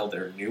I can tell,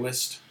 their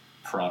newest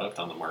product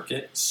on the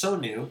market. So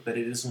new that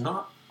it is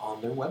not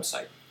on their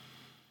website.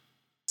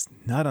 It's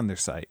not on their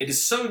site. It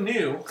is so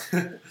new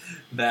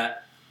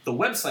that the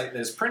website that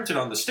is printed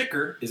on the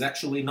sticker is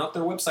actually not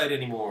their website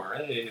anymore.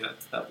 Hey,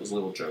 that was a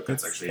little joke.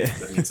 That's actually it.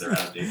 That means they're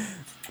out of date.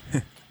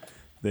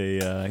 They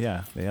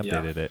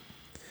updated it.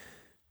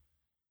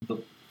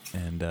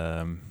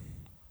 And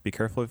be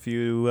careful if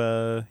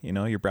you're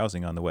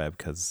browsing on the web,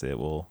 because it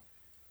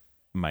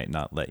might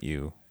not let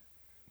you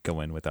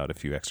go in without a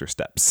few extra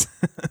steps.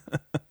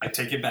 I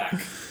take it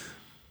back.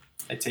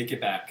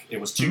 It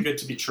was too good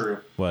to be true.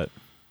 What?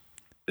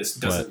 This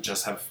doesn't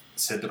just have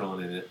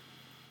cedrón in it.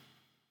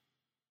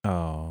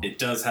 Oh. It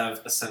does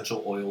have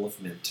essential oil of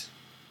mint.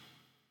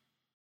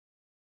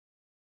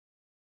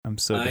 I'm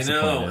so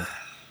disappointed. I know.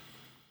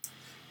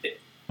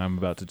 I'm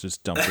about to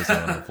just dump this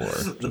out on the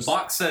floor. The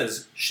box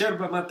says,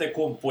 yerba mate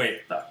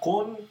compuesta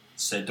con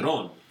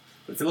cedrón.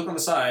 But if you look on the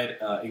side,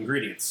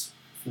 ingredients.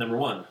 Number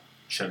 1,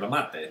 yerba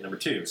mate. Number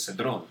 2,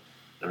 cedrón.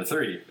 Number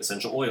 3,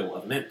 essential oil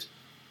of mint.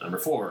 Number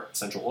 4,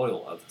 essential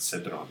oil of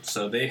cedrón.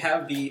 So they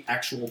have the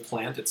actual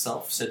plant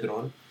itself,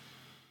 cedrón,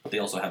 but they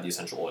also have the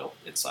essential oil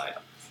inside.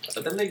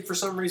 But then they, for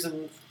some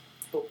reason,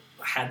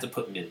 had to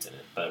put mint in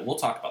it. But we'll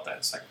talk about that in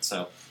a second.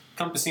 So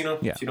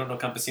Campesino, if you don't know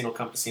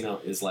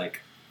Campesino is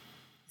like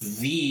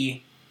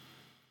the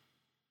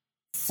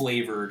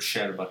flavored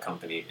yerba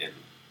company in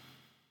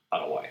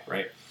Paraguay,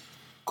 right?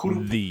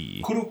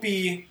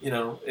 Kurupi,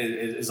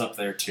 is up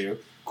there too.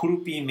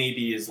 Kurupi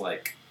maybe is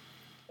like,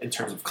 in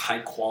terms of high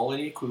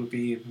quality,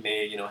 Kurupi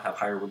may, have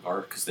higher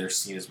regard because they're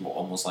seen as more,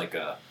 almost like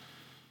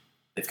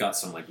they've got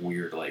some like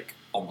weird, like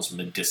almost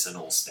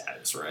medicinal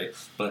status, right?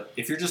 But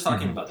if you're just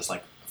talking about just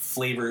like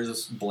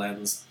flavors,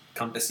 blends,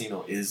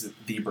 Campesino is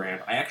the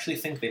brand. I actually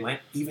think they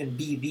might even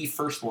be the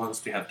first ones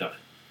to have done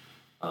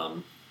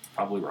it.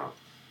 Probably wrong,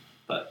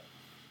 but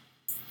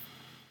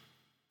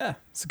yeah,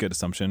 it's a good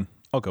assumption.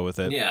 I'll go with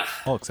it. Yeah,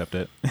 I'll accept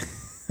it.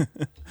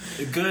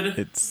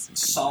 It's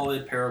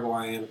solid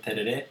Paraguayan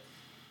tereré.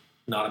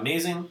 Not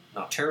amazing,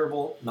 not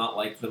terrible, not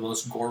like the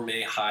most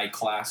gourmet,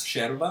 high-class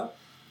yerba,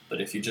 but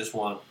if you just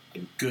want a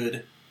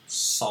good,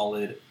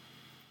 solid,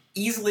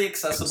 easily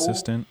accessible,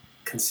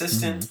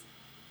 consistent,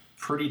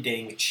 pretty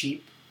dang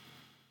cheap,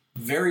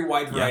 very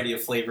wide variety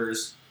of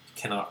flavors,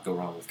 cannot go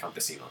wrong with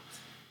Campesino.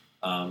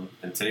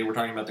 And today we're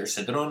talking about their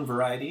Cedrón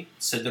variety.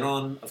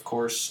 Cedrón, of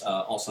course,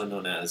 also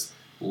known as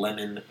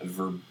lemon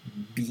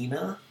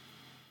verbena,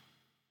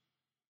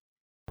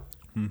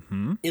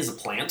 is a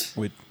plant.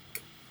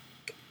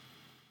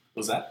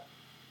 Was that?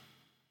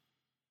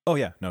 Oh,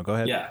 yeah. No, go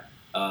ahead. Yeah.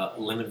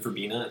 Lemon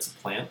verbena, it's a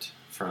plant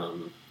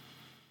from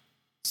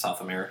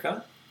South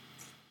America.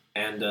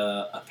 And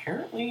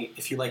apparently,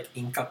 if you like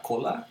Inca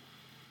Cola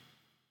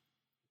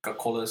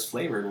is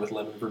flavored with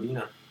lemon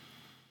verbena.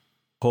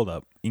 Hold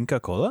up. Inca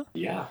Cola?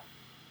 Yeah.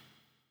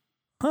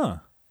 Huh.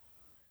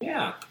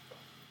 Yeah.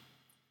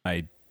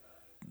 I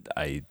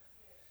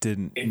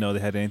didn't know they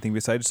had anything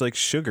besides like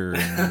sugar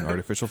and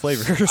artificial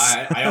flavors.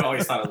 I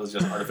always thought it was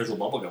just artificial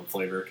bubblegum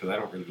flavor because I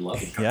don't really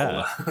love Inca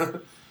Cola.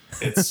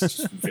 It's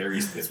just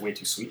it's way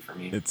too sweet for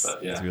me. It's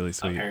really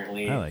sweet.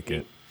 Apparently, I like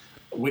it.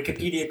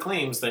 Wikipedia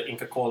claims that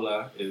Inca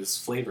Cola is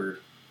flavored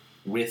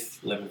with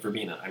lemon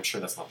verbena. I'm sure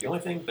that's not the only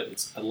thing, but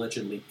it's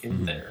allegedly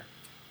in there.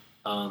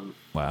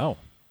 Wow.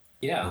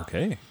 Yeah.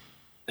 Okay.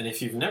 And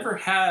if you've never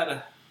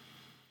had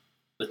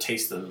the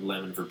taste of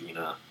lemon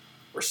verbena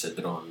or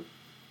cedrón,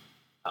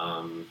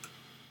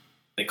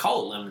 they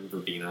call it lemon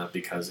verbena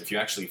because if you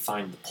actually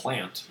find the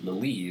plant, the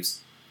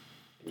leaves,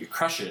 and you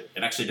crush it,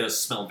 it actually does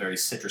smell very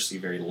citrusy,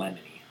 very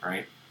lemony,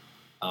 right?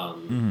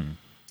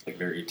 Like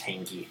very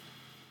tangy.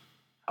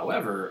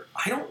 However,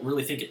 I don't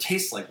really think it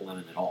tastes like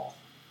lemon at all.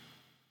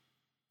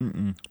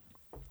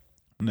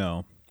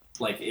 No.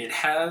 Like it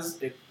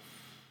has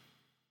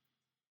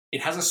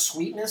a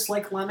sweetness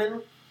like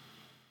lemon.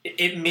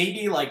 It may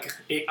be like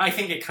I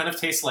think it kind of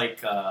tastes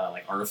like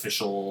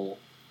artificial,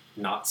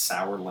 not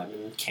sour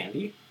lemon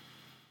candy.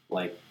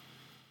 Like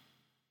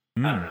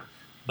I don't know,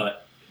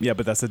 but yeah,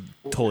 but that's a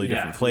totally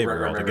different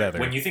flavor altogether.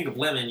 When you think of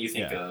lemon, you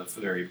think of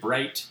very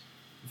bright,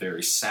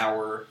 very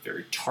sour,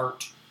 very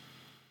tart.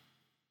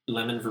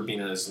 Lemon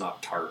verbena is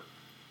not tart.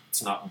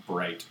 It's not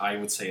bright. I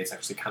would say it's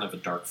actually kind of a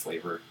dark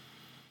flavor.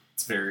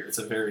 It's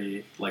a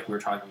very like we were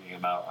talking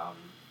about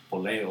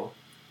poleo.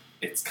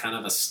 It's kind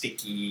of a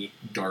sticky,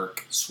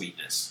 dark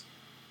sweetness.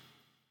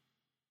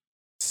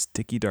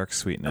 Sticky, dark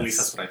sweetness. At least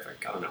that's what I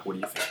think. I don't know. What do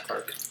you think,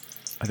 Clark?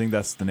 I think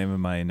that's the name of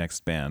my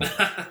next band.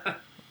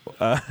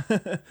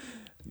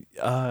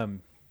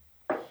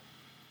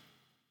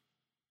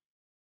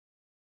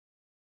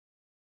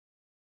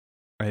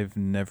 I've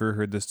never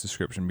heard this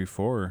description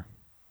before,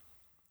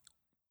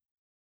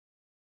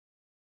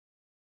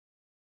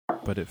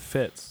 but it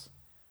fits.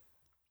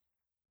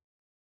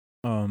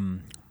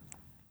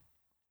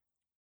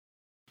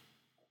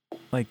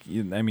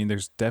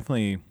 There's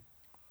definitely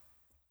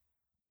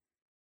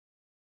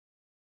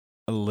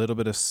a little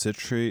bit of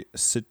citrusness.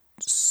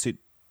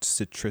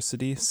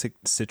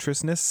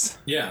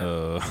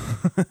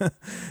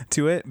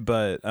 To it,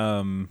 but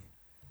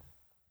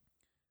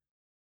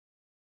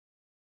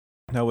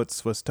now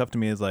what's tough to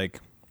me is like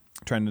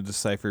trying to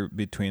decipher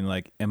between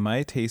like, am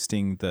I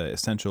tasting the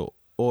essential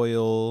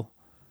oil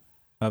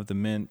of the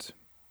mint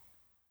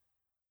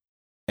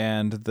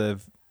and the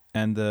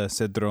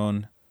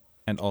cedrón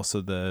and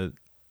also the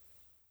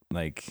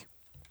like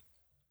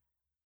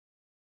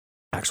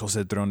actual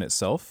cedrón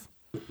itself,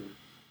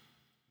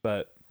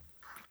 but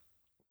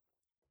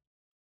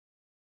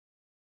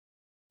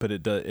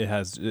it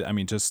has, I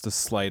mean, just the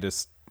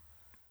slightest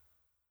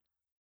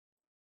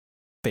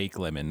fake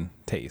lemon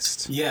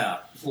taste. Yeah,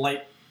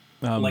 like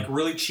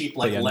really cheap,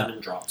 like lemon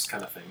drops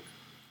kind of thing.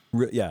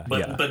 But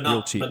not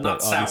real cheap. But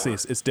not obviously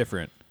sour. It's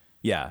different.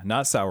 Yeah,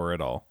 not sour at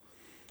all.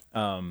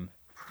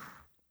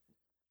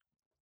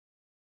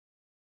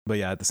 But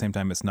yeah, at the same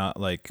time, it's not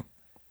like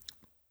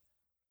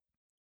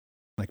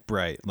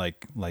bright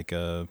like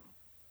a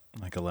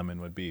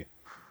lemon would be.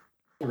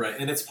 Right,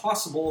 and it's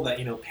possible that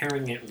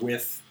pairing it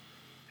with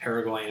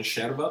Paraguayan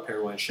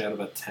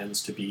yerba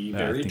tends to be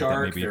very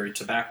dark, very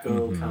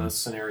tobacco kind of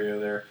scenario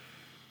there.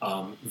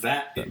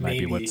 That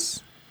maybe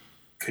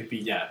could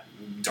be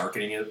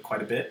darkening it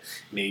quite a bit.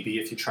 Maybe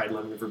if you tried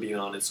lemon verbena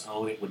on its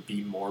own, it would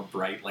be more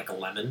bright like a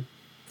lemon.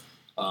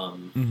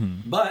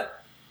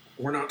 But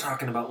we're not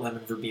talking about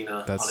lemon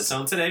verbena on its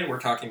own today. We're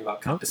talking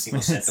about Campesino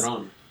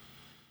Cedrón.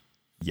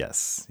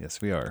 Yes,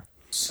 we are.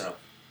 So.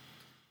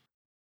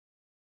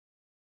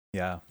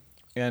 Yeah,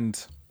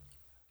 and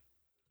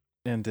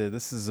And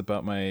this is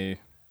about maybe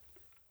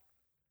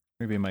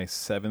my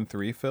 7th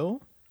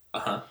refill.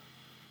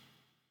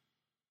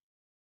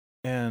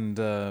 And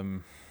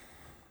the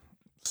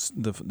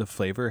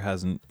flavor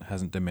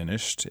hasn't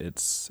diminished.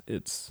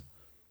 It's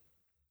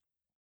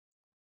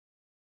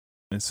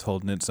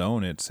holding its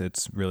own.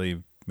 It's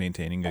really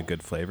maintaining a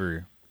good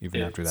flavor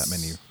even after that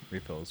many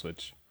refills,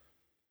 which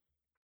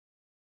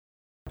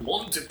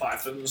Monty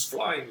Python's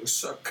Flying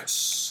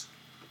Circus.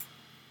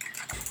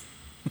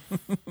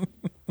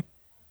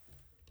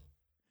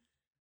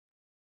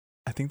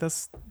 I think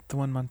that's the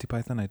one Monty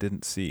Python I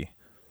didn't see.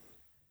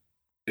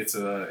 It's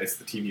the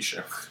TV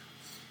show.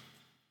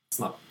 It's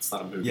not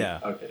a movie. Yeah.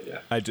 Okay.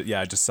 Yeah. I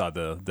just saw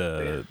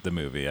the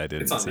movie. I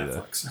didn't see that.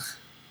 It's on Netflix.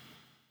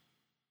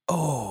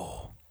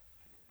 Oh.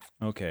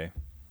 Okay.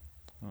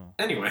 Oh.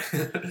 Anyway.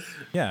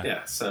 Yeah.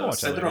 Yeah. So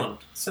Cedrón.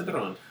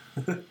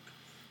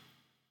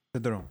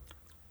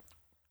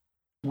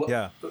 Well,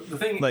 yeah. The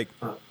thing, like,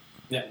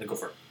 yeah, go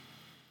for it.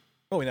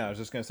 Oh, no, I was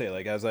just gonna say,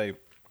 like, as I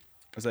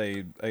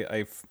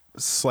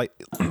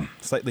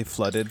slightly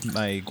flooded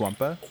my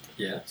guampa.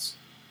 Yes.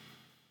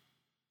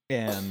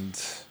 And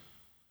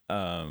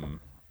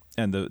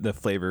the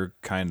flavor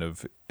kind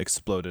of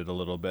exploded a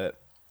little bit.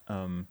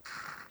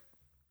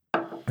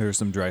 There's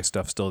some dry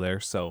stuff still there,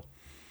 so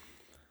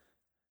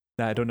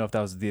I don't know if that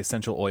was the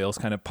essential oils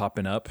kind of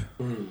popping up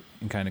and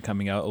kind of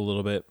coming out a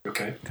little bit,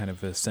 kind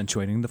of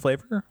accentuating the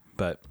flavor,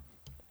 but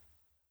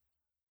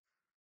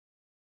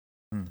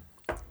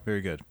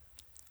very good.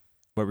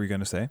 What were you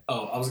gonna say?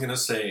 Oh, I was gonna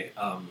say,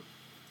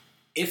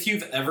 if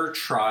you've ever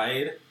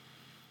tried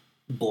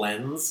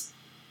blends,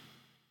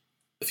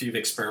 if you've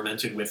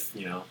experimented with,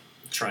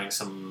 trying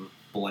some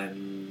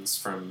blends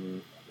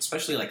from,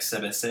 especially like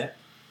CBC,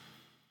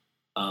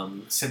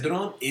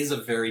 Cedrón is a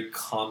very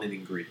common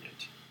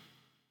ingredient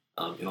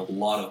in a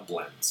lot of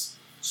blends.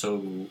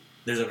 So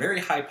there's a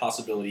very high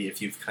possibility,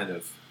 if you've kind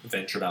of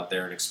ventured out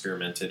there and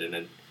experimented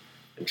and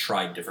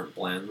tried different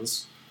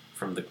blends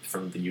from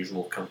the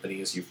usual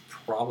companies, you've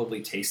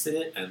probably tasted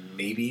it and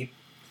maybe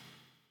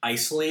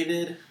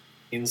isolated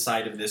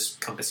inside of this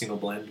Campesino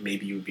blend.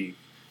 Maybe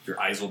your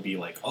eyes will be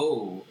like,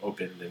 oh,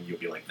 opened, and you'll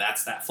be like,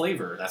 that's that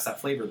flavor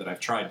that I've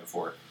tried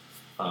before.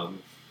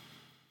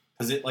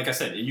 Because it, like I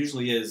said, it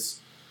usually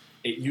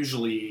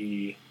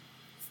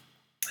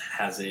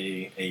has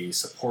a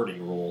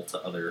supporting role to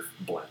other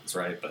blends,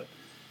 right? But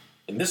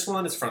in this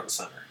one, it's front and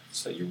center,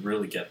 so you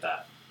really get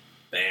that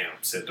bam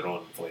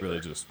Cedrón flavor. Really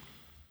just,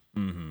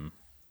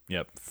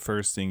 yep,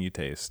 first thing you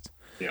taste.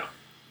 Yeah,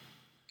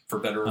 for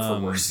better or for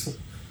worse.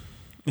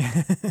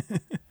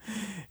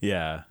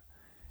 Yeah.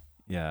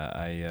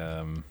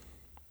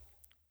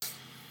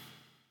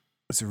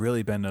 It's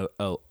really been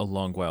a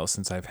long while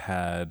since I've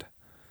had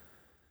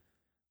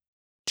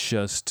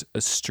just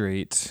a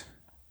straight.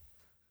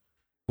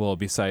 Well,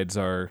 besides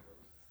our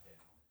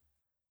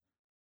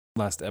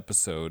last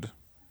episode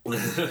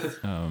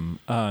on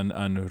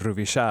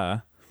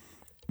Ruvisha,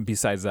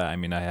 besides that, I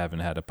mean, I haven't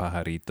had a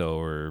pajarito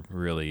or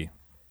really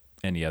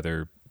any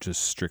other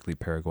just strictly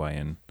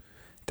Paraguayan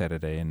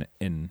tereré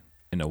in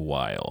a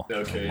while.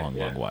 Okay, a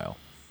long while.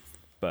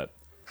 But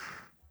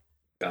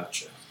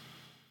gotcha.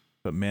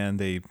 But man,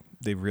 they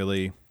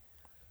really,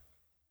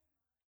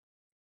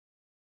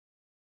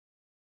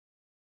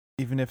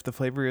 even if the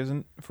flavor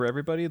isn't for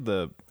everybody,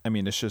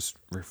 it's just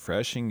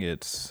refreshing.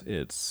 It's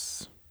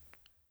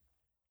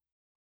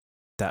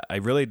that I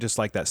really just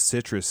like that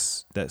citrusness.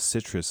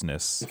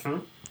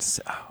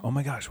 Mm-hmm. Oh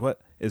my gosh,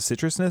 what is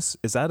citrusness?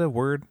 Is that a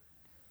word?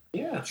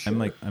 Yeah,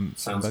 sure.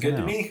 Sounds good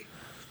to me.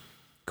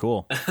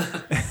 Cool.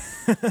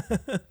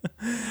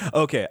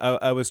 Okay,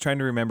 I was trying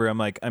to remember.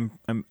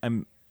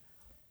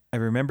 I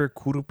remember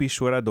Curupi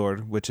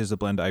Chorador, which is a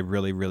blend I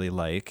really, really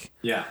like.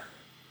 Yeah.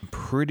 I'm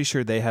pretty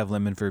sure they have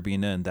lemon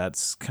verbena, and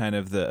that's kind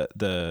of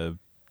the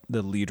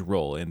lead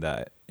role in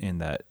that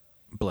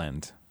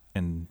blend,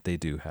 and they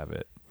do have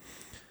it.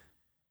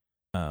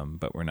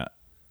 But we're not.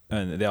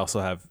 And they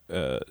also have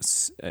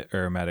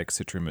aromatic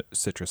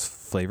citrus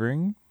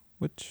flavoring,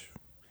 which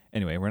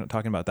anyway, we're not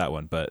talking about that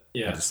one. But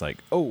yeah, I'm just like,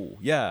 oh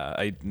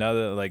yeah, now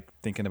that like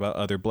thinking about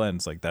other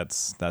blends, like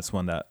that's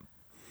one that.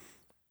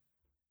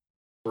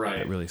 Right.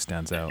 That really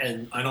stands out.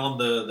 And on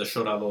the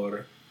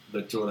Chorador,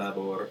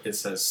 it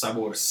says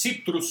Sabor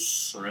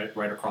Citrus,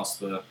 right across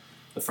the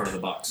front of the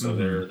box. So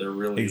they're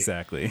really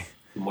exactly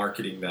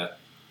marketing that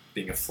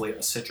being a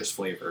citrus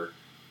flavor.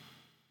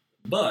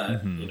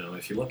 But,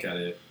 if you look at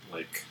it,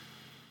 like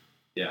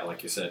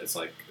you said, it's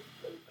like,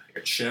 I think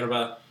it's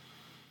Sherba.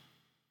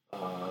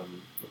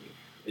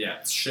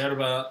 It's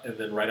Sherba, and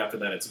then right after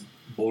that it's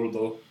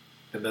Bordeaux,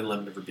 and then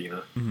lemon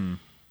verbena. Mm-hmm.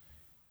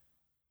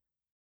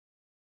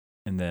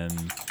 And then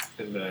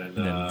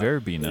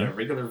verbena. Yeah,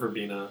 regular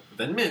verbena.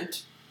 Then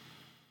mint.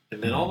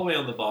 And then all the way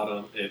on the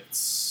bottom,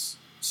 it's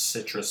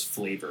citrus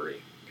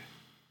flavoring.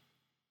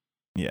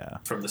 Yeah.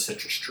 From the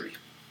citrus tree.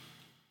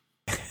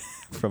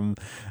 from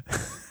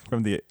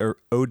the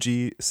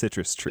OG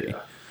citrus tree.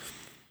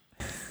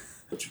 Yeah.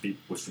 Which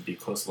would be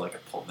close to like a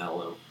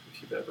pomelo,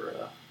 if you've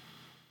ever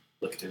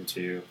looked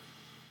into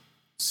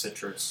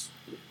citrus.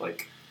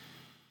 Like,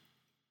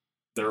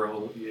 there are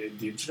only,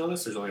 did you know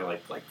this? There's only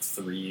like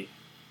 3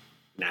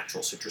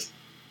 natural citrus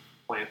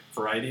plant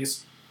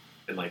varieties,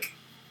 and like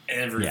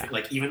everything,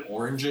 like even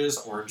oranges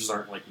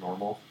aren't like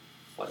normal,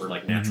 or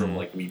like natural.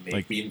 Like we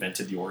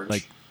invented the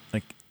orange.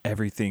 Like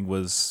everything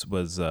was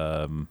what's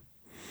the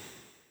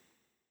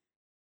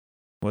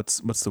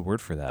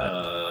word for that?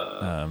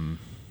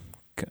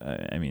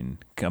 I mean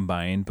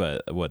combined,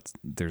 but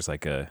there's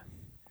like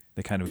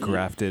they kind of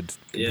grafted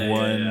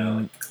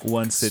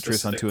one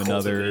citrus onto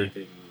another.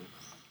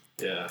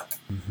 Yeah.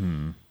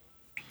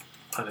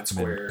 Punnett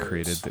squares.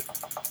 Created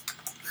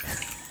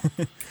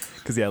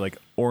because like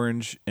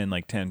orange and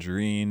like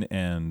tangerine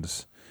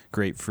and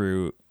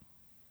grapefruit,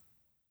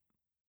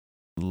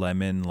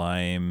 lemon,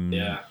 lime.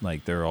 Yeah.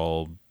 Like they're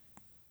all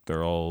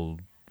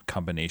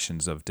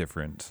combinations of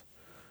different.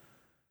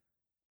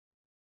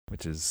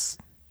 Which is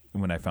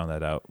when I found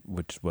that out,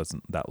 which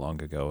wasn't that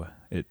long ago,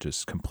 it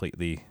just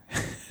completely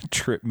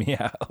tripped me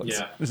out.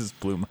 Yeah. This just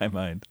blew my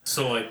mind.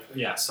 So I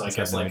guess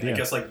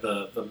like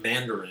the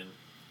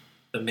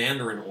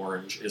mandarin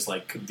orange is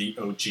like the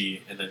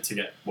OG, and then to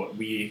get what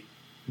we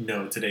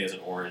know today as an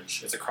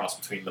orange, it's a cross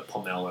between the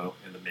pomelo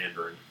and the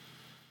mandarin.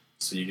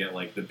 So you get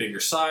like the bigger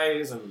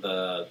size and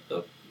the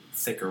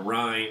thicker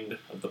rind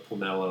of the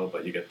pomelo,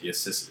 but you get the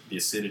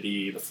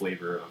acidity, the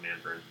flavor of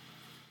mandarin.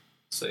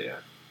 So yeah.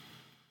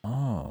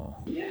 Oh.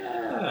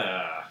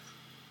 Yeah.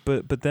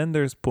 But then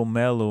there's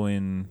pomelo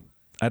in.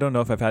 I don't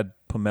know if I've had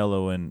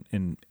pomelo in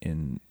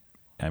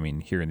I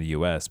mean here in the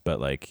US, but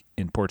like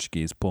in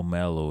Portuguese,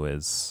 pomelo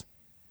is.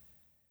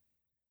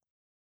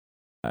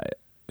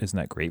 Isn't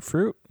that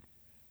grapefruit?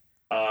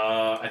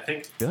 I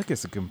think. I feel like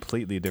it's a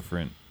completely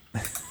different.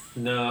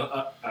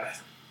 No,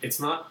 it's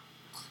not.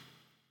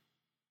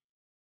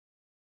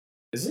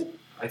 Is it?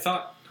 I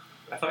thought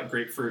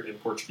grapefruit in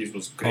Portuguese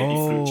was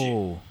grapefruit.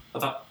 Oh. I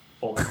thought.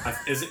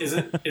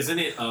 Isn't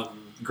it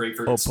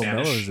grapefruit in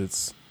Spanish? Pomelo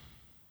is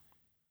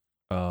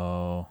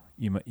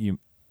you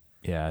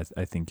yeah,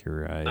 I think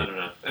you're right. I don't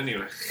know.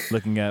 Anyway,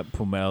 looking at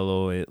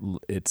pomelo,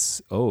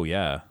 it's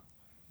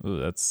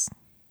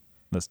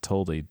that's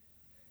totally.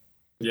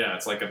 Yeah,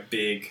 it's like a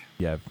big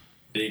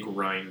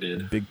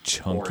rinded, big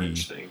chunky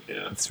orange thing.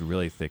 Yeah, it's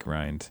really thick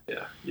rind.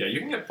 Yeah. You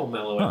can get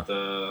pomelo at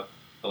the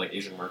like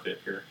Asian market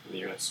here in the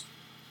U.S.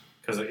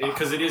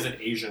 Because it is an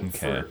Asian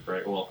fruit,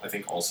 right? Well, I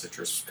think all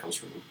citrus comes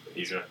from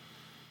Asia.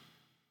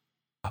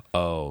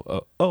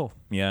 Oh,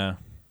 yeah.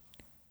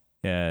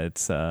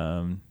 It's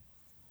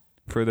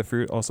for the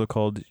fruit also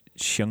called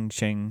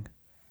xiangsheng.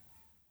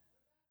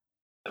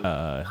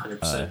 I'm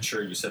 100%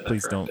 sure you said that.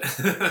 Please correct.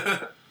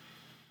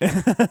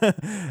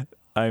 Don't.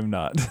 I'm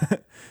not.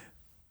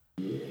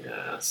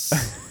 Yes.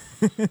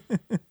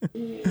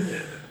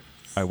 Yes.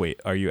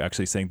 Wait. Are you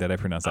actually saying that I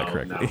pronounced that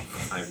correctly? No,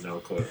 I have no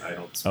clue. I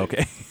don't speak.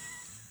 Okay.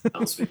 I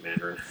don't speak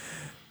Mandarin.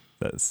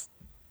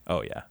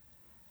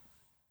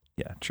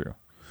 Yeah, true.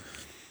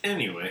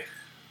 Anyway.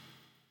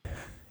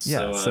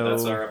 Yeah, so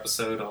that's our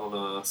episode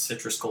on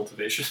citrus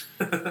cultivation.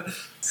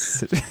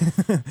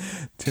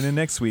 Tune in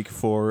next week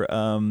for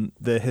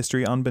the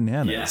history on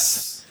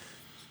bananas.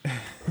 Yes.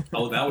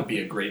 Oh, that would be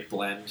a great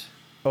blend.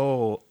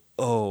 Oh.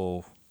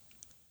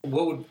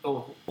 What would...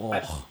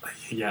 I'm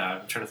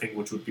trying to think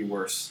which would be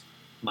worse.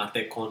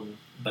 Mate con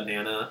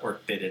banana or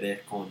tereré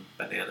con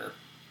banana.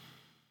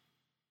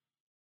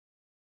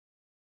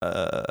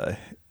 I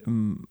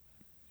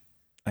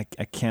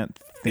can't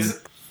think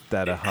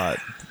that a hot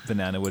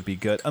banana would be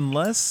good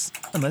unless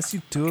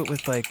you do it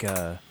with like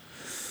an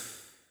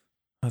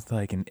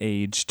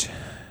aged,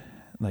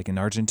 like an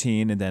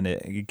Argentine, and then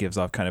it gives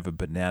off kind of a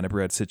banana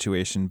bread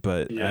situation.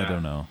 But yeah. I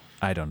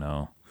don't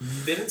know.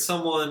 Didn't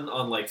someone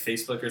on like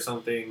Facebook or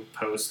something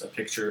post a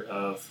picture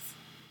of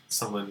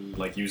someone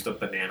like used a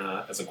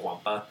banana as a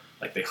guampa?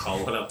 Like they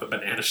hollowed out the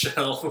banana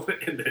shell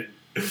and then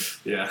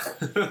yeah.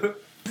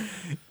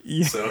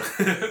 Yeah. So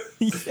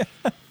yeah.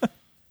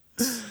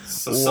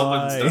 So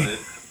someone's done it.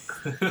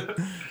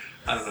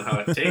 I don't know how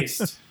it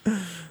tastes.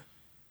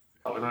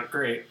 Probably not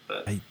great,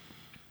 but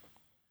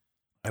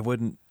I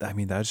wouldn't. I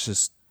mean, that's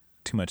just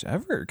too much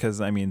effort. Because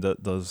I mean,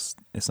 those.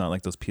 It's not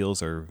like those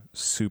peels are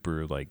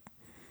super like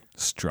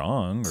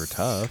strong or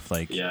tough.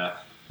 Like, yeah.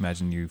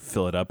 Imagine you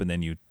fill it up and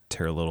then you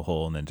tear a little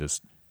hole and then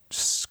just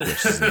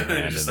squishes in your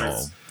hand and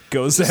all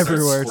goes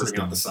everywhere. Just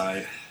on the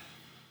side.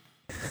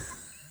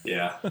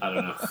 Yeah, I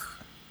don't know.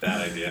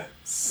 Bad idea.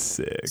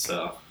 Sick.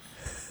 So.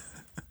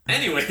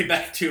 Anyway,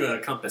 back to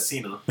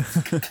Campesino.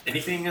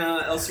 Anything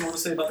else you want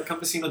to say about the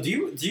Campesino?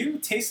 Do you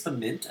taste the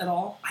mint at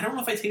all? I don't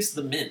know if I taste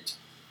the mint.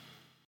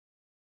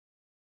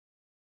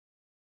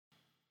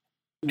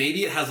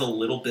 Maybe it has a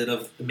little bit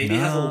of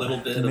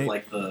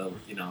like the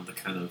the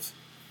kind of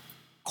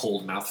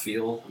cold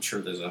mouthfeel. I'm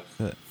sure there's a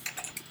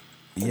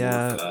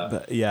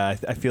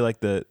I feel like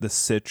the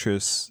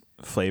citrus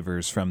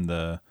flavors from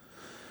the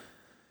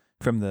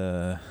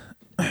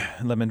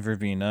lemon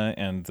verbena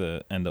and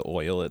the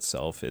oil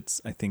itself,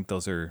 I think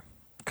those are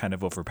kind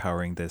of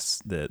overpowering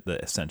the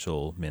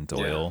essential mint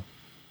oil.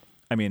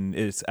 I mean,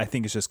 I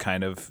think it's just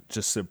kind of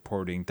just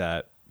supporting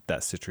that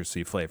that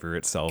citrusy flavor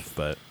itself,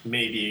 but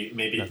maybe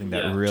nothing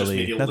that just really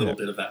maybe a little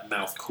bit of that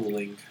mouth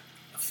cooling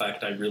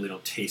effect. I really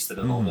don't taste it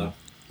at all though.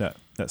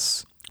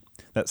 That's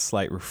that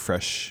slight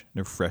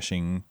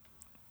refreshing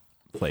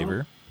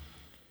flavor.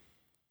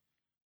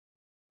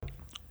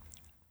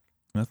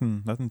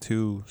 Nothing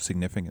too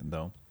significant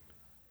though.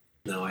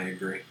 No, I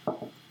agree.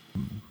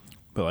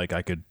 But like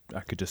I could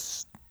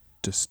just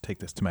take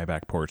this to my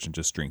back porch and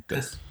just drink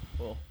this.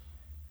 Well,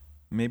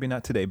 maybe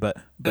not today, but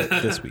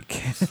this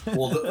week.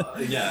 Well,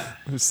 yeah.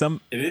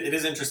 It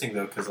is interesting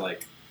though, because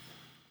like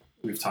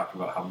we've talked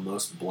about how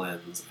most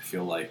blends, I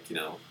feel like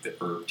the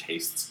herb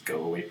tastes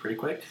go away pretty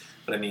quick.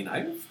 But I mean,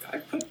 I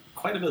put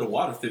quite a bit of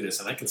water through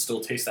this, and I can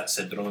still taste that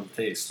cedrón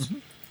taste. Mm-hmm.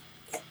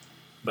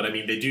 But I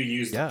mean, they do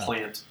use the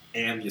plant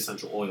and the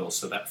essential oils,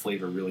 so that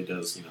flavor really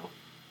does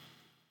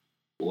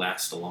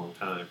last a long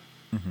time.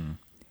 Mm-hmm.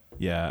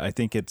 Yeah, I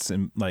think it's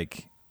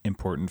like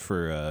important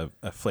for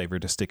a flavor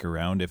to stick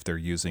around if they're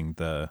using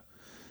the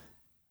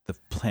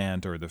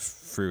plant or the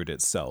fruit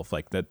itself.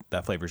 Like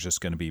that flavor is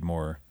just going to be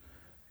more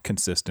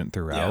consistent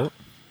throughout.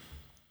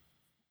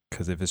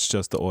 Because if it's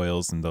just the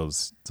oils, and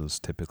those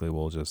typically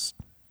will just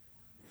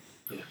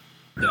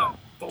they'll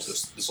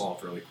just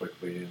dissolve really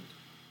quickly and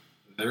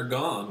they're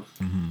gone.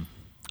 Mm-hmm.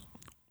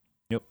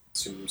 Yep,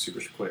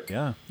 super quick.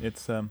 Yeah,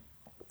 it's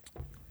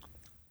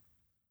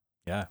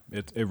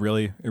it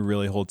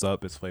really holds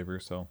up its flavor,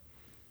 so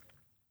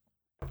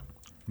it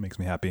makes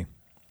me happy.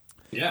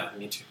 Yeah,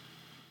 me too.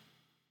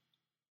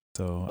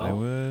 So I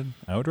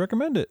would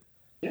recommend it.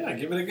 Yeah,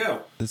 give it a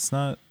go.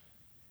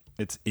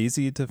 It's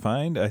easy to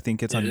find. I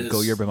think it's on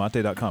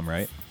goyerbamate.com,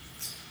 right?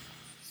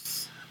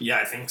 Yeah,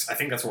 I think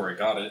that's where I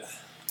got it.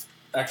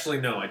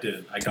 Actually, no, I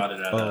didn't. I got it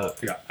at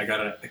I got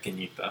it at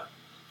Pequeñita.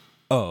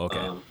 Oh,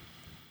 okay.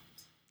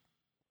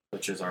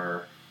 Which is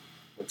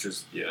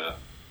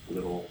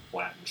little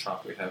Latin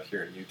shop we have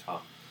here in Utah.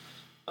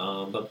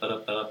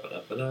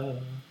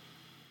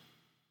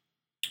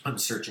 I'm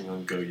searching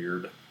on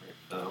Goyerb right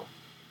now.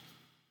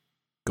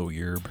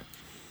 Goyerb.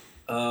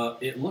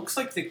 It looks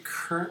like they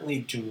currently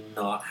do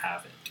not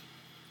have it,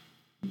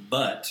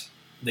 but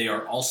they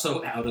are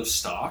also out of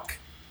stock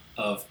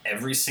of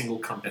every single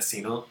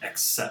campesino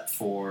except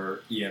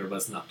for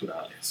hierbas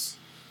naturales.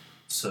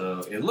 So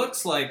it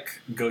looks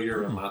like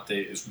Goyerba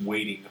Mate is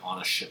waiting on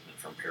a shipment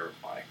from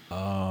Paraguay.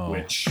 Oh.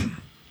 Which,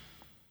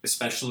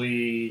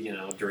 especially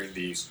during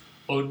these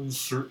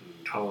uncertain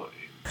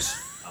times,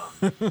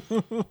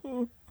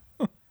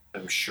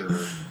 I'm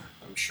sure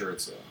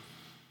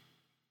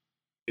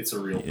it's a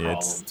real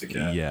problem to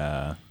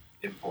get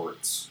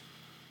imports.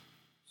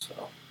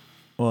 So.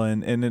 Well,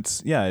 and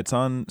it's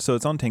on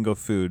Tango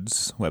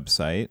Foods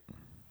website.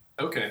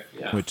 Okay,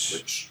 yeah.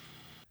 Which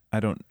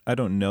I don't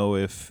know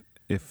if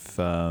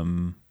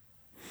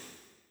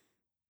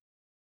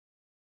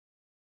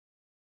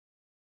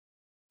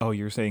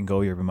you're saying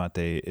Goyerba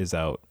Mate is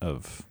out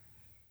of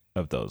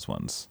those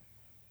ones.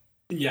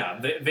 Yeah,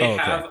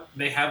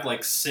 they have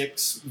like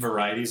 6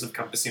 varieties of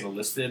Campesino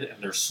listed,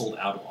 and they're sold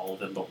out of all of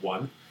them but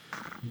one.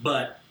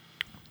 But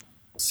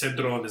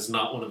Cedrón is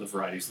not one of the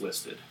varieties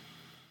listed.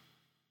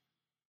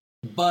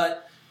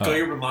 But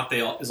Goyerba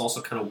Mate is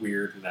also kind of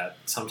weird in that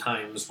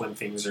sometimes when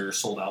things are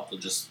sold out, they'll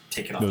just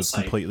take it off the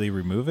site. Completely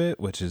remove it,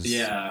 which is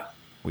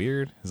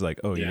weird. It's like,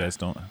 you guys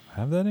don't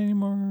have that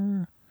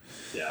anymore?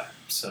 Yeah,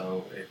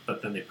 so,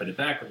 but then they put it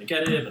back when they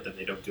get it, but then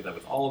they don't do that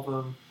with all of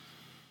them.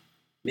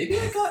 Maybe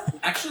I got,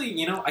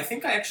 actually, I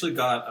think I actually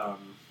got,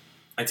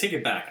 I take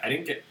it back. I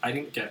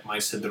didn't get my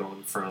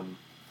Cedrón from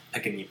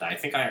Pequeñita. I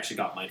think I actually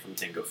got mine from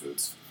Tango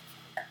Foods.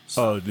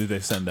 So, did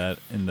they send that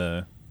in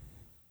the...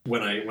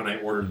 When I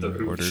ordered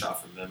the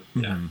shop from them,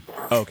 mm-hmm.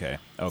 Okay.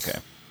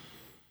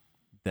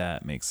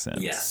 That makes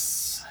sense.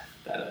 Yes,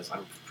 that is.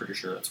 I'm pretty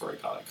sure that's where I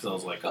got it, because I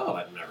was like,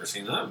 I've never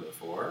seen that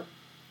before.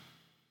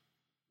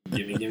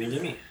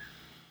 Gimme.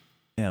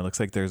 Yeah, it looks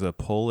like there's a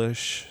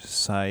Polish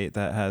site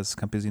that has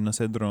Campesino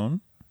Cedrón.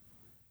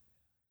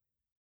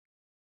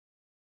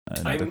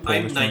 I'm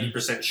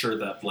 90% sure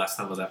that last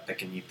time I was at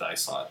Pequeñita, I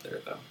saw it there,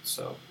 though.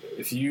 So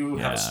if you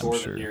have a store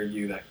near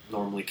you that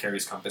normally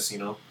carries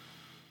Campesino,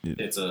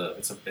 it's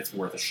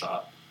worth a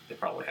shot. They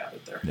probably have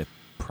it there. They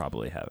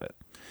probably have it.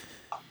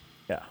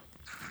 Yeah.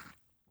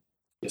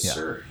 Yes,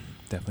 sir.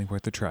 Definitely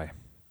worth a try.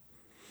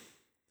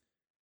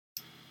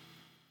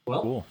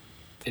 Well, cool.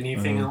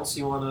 Anything else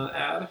you want to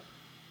add?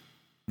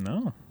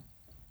 No.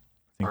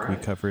 I think we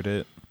covered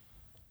it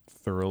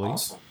thoroughly.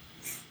 Awesome.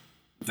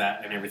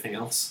 That and everything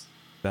else?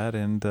 That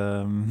and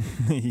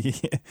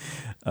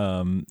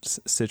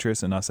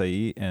citrus and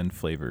acai and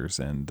flavors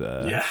and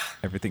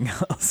everything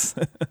else.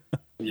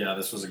 Yeah,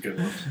 this was a good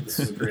one. This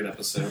was a great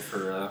episode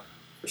for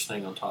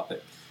staying on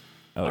topic.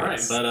 All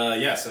right,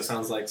 but so it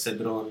sounds like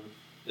Cedrón,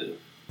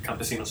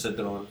 Campesino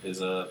Cedrón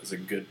is a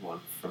good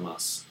one from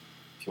us.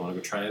 If you want to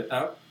go try it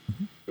out,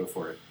 go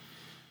for it.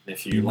 And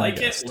if you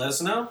like it, let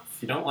us know.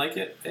 If you don't like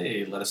it,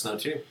 hey, let us know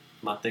too.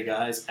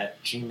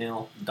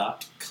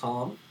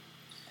 mateguys@gmail.com.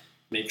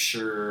 Make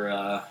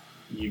sure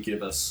you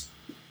give us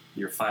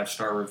your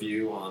 5-star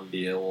review on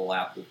the old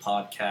Apple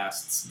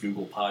Podcasts,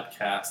 Google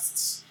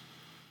Podcasts,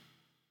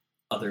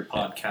 other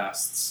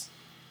podcasts,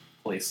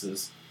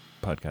 places,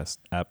 podcast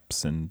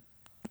apps and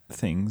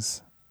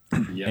things.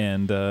 Yep.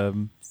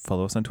 And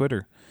follow us on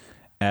Twitter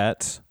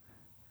at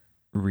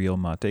Real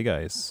Mate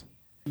Guys.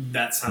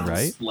 That sounds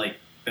right?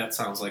 That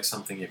sounds like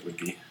something it would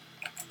be.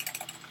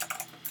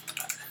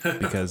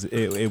 Because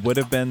it would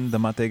have been the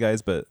Mate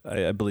Guys, but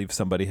I believe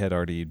somebody had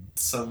already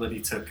took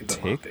the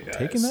Mate Guys.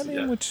 taken that name.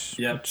 Yep.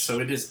 Which So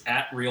it is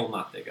at Real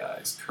Mate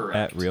Guys. Correct.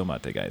 At Real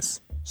Mate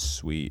Guys.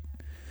 Sweet.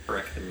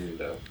 Correct,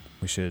 Mundo.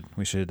 We should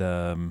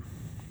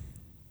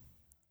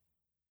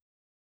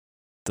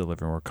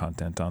deliver more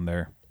content on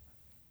there.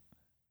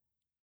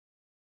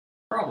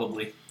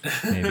 Probably.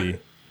 Maybe.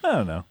 I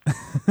don't know.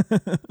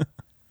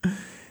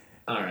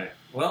 All right.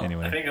 Well,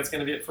 anyway. I think that's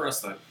going to be it for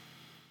us then.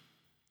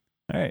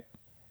 All right.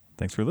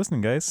 Thanks for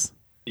listening, guys.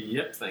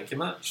 Yep. Thank you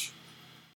much.